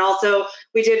here. And also,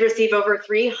 we did receive over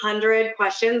 300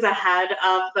 questions ahead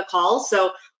of the call,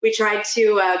 so we tried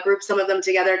to group some of them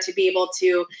together to be able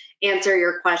to answer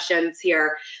your questions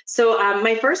here. So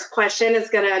my first question is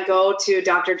going to go to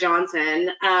Dr. Johnson.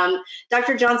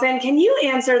 Dr. Johnson, can you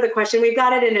answer the question? We've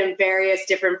got it in various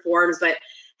different forms, but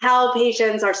how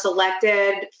patients are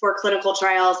selected for clinical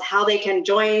trials, how they can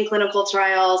join clinical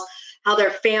trials, how their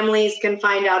families can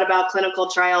find out about clinical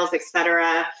trials, et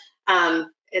cetera.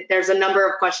 There's a number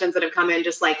of questions that have come in,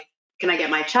 just like, can I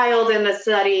get my child in a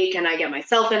study? Can I get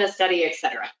myself in a study, et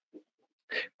cetera?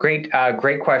 Great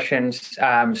questions.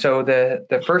 So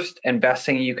the first and best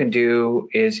thing you can do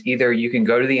is either you can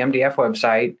go to the MDF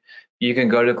website, you can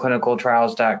go to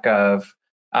clinicaltrials.gov,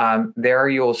 There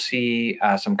you'll see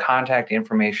some contact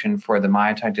information for the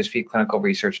Myotonic Dystrophy Clinical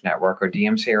Research Network, or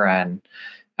DMCRN.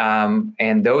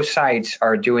 And those sites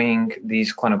are doing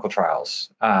these clinical trials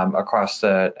across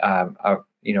the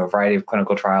variety of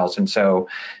clinical trials. And so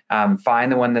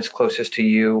find the one that's closest to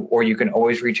you, or you can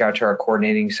always reach out to our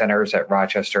coordinating centers at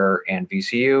Rochester and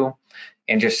VCU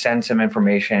and just send some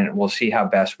information. We'll see how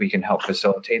best we can help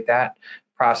facilitate that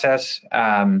process.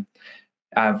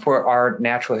 For our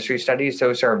natural history studies,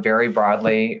 those are very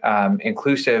broadly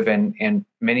inclusive, and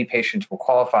many patients will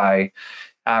qualify.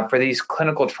 For these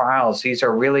clinical trials, these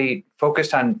are really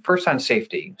focused on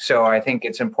safety. So I think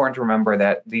it's important to remember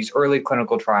that these early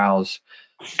clinical trials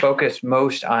focus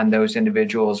most on those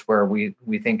individuals where we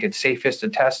think it's safest to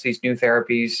test these new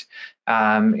therapies,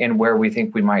 and where we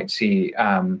think we might see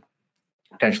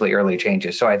potentially early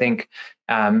changes. So I think,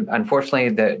 unfortunately,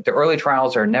 the early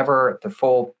trials are never the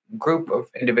full group of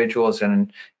individuals,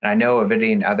 and I know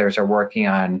Avidity and others are working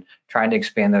on trying to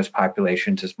expand those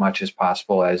populations as much as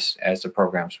possible as the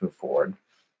programs move forward.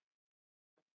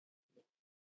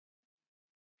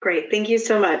 Great, thank you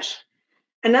so much.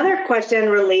 Another question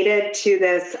related to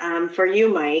this for you,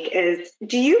 Mike, is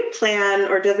do you plan,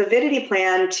 or does Avidity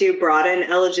plan to broaden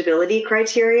eligibility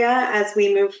criteria as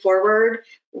we move forward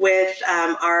with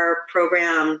our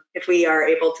program if we are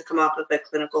able to come off of the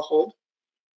clinical hold?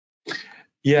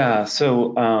 Yeah,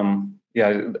 so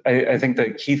I think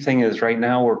the key thing is right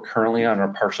now we're currently on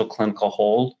our partial clinical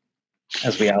hold,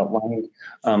 as we outlined,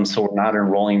 so we're not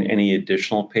enrolling any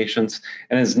additional patients.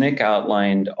 And as Nick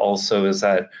outlined also is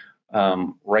that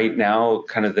right now,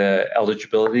 kind of the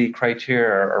eligibility criteria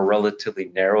are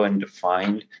relatively narrow and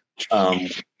defined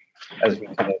as we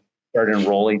kind of start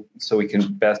enrolling, so we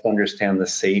can best understand the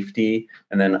safety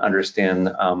and then understand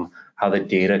how the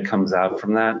data comes out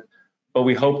from that. But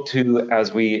we hope to,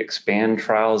 as we expand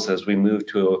trials, as we move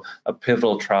to a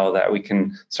pivotal trial, that we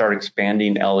can start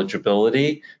expanding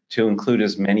eligibility to include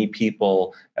as many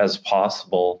people as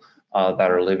possible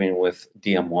that are living with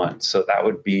DM1. So that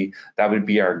would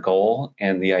be our goal,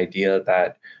 and the idea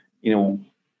that,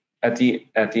 at the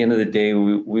end of the day,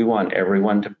 we want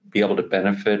everyone to be able to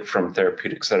benefit from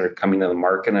therapeutics that are coming to the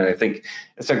market. And I think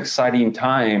it's an exciting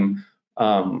time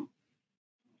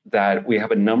that we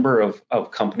have a number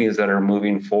of companies that are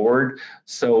moving forward.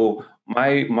 So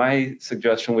my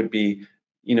suggestion would be,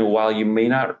 while you may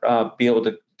not be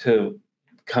able to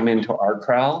come into our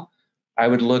trial, I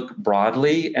would look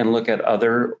broadly and look at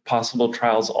other possible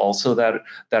trials also that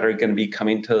are going to be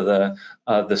coming to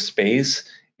the space,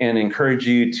 and encourage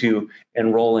you to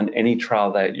enroll in any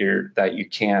trial that you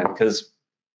can, because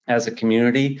as a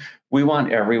community, we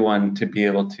want everyone to be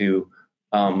able to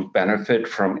benefit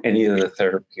from any of the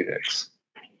therapeutics.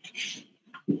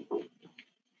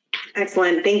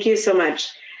 Excellent, thank you so much.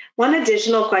 One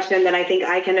additional question that I think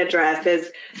I can address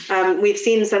is we've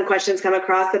seen some questions come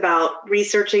across about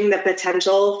researching the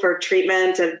potential for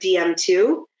treatment of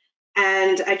DM2.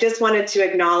 And I just wanted to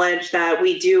acknowledge that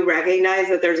we do recognize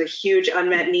that there's a huge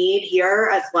unmet need here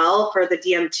as well for the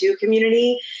DM2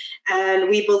 community. And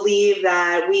we believe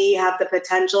that we have the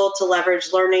potential to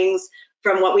leverage learnings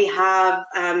from what we have,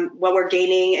 what we're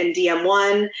gaining in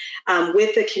DM1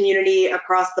 with the community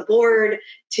across the board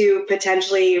to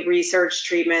potentially research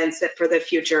treatments for the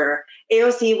future.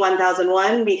 AOC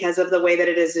 1001, because of the way that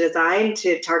it is designed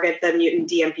to target the mutant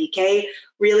DMPK,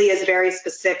 really is very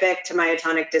specific to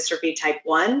myotonic dystrophy type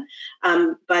 1.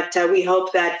 But we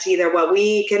hope that either what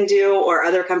we can do or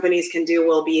other companies can do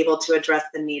will be able to address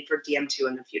the need for DM2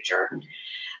 in the future.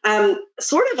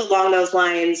 Sort of along those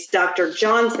lines, Dr.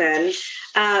 Johnson,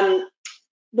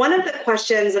 one of the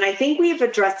questions, and I think we've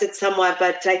addressed it somewhat,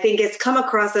 but I think it's come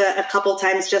across a couple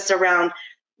times just around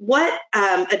what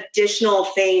additional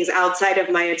things outside of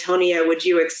myotonia would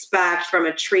you expect from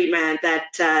a treatment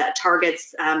that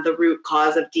targets the root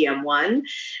cause of DM1?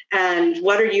 And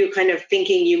what are you kind of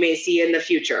thinking you may see in the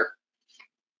future?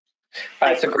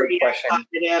 That's a great question.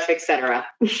 Cognitive, et cetera.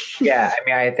 Yeah, I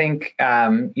mean, I think,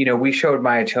 we showed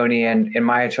myotonia, and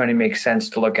myotonia makes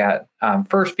sense to look at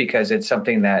first because it's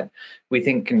something that we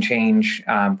think can change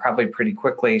probably pretty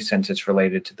quickly since it's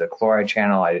related to the chloride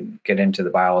channel. I didn't get into the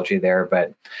biology there,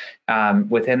 but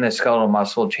within the skeletal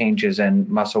muscle, changes in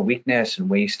muscle weakness and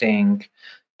wasting.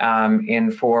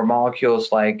 And for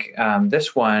molecules like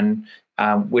this one,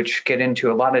 which get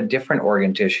into a lot of different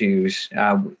organ tissues,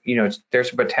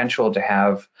 there's a potential to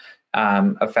have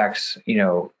effects,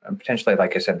 potentially,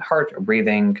 like I said, heart,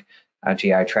 breathing,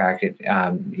 GI tract.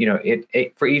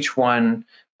 For each one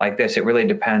like this, it really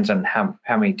depends on how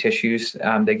many tissues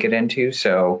they get into.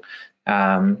 So,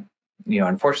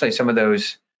 unfortunately, some of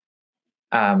those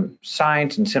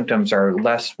signs and symptoms are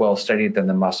less well studied than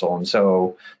the muscle. And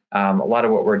so a lot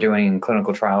of what we're doing in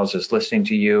clinical trials is listening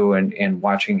to you and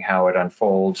watching how it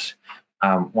unfolds,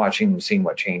 watching and seeing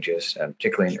what changes,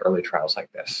 particularly in early trials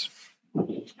like this.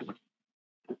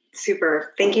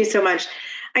 Super. Thank you so much.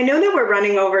 I know that we're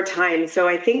running over time, so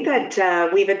I think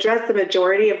that we've addressed the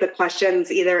majority of the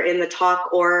questions either in the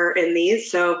talk or in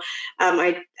these. So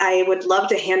I would love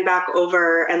to hand back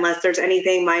over unless there's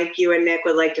anything Mike, you and Nick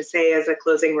would like to say as a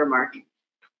closing remark.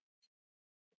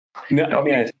 No,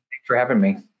 thanks for having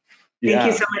me. Thank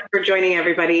you so much for joining,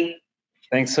 everybody.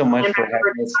 Thanks so much for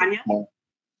having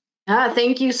us.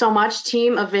 Thank you so much,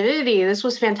 Team Avidity. This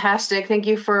was fantastic. Thank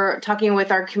you for talking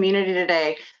with our community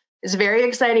today. It's very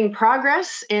exciting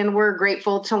progress, and we're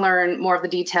grateful to learn more of the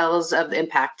details of the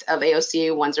impact of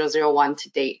AOC 1001 to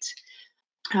date.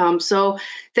 So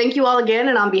thank you all again,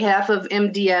 and on behalf of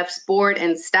MDF's board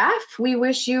and staff, we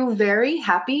wish you very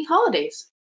happy holidays.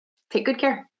 Take good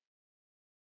care.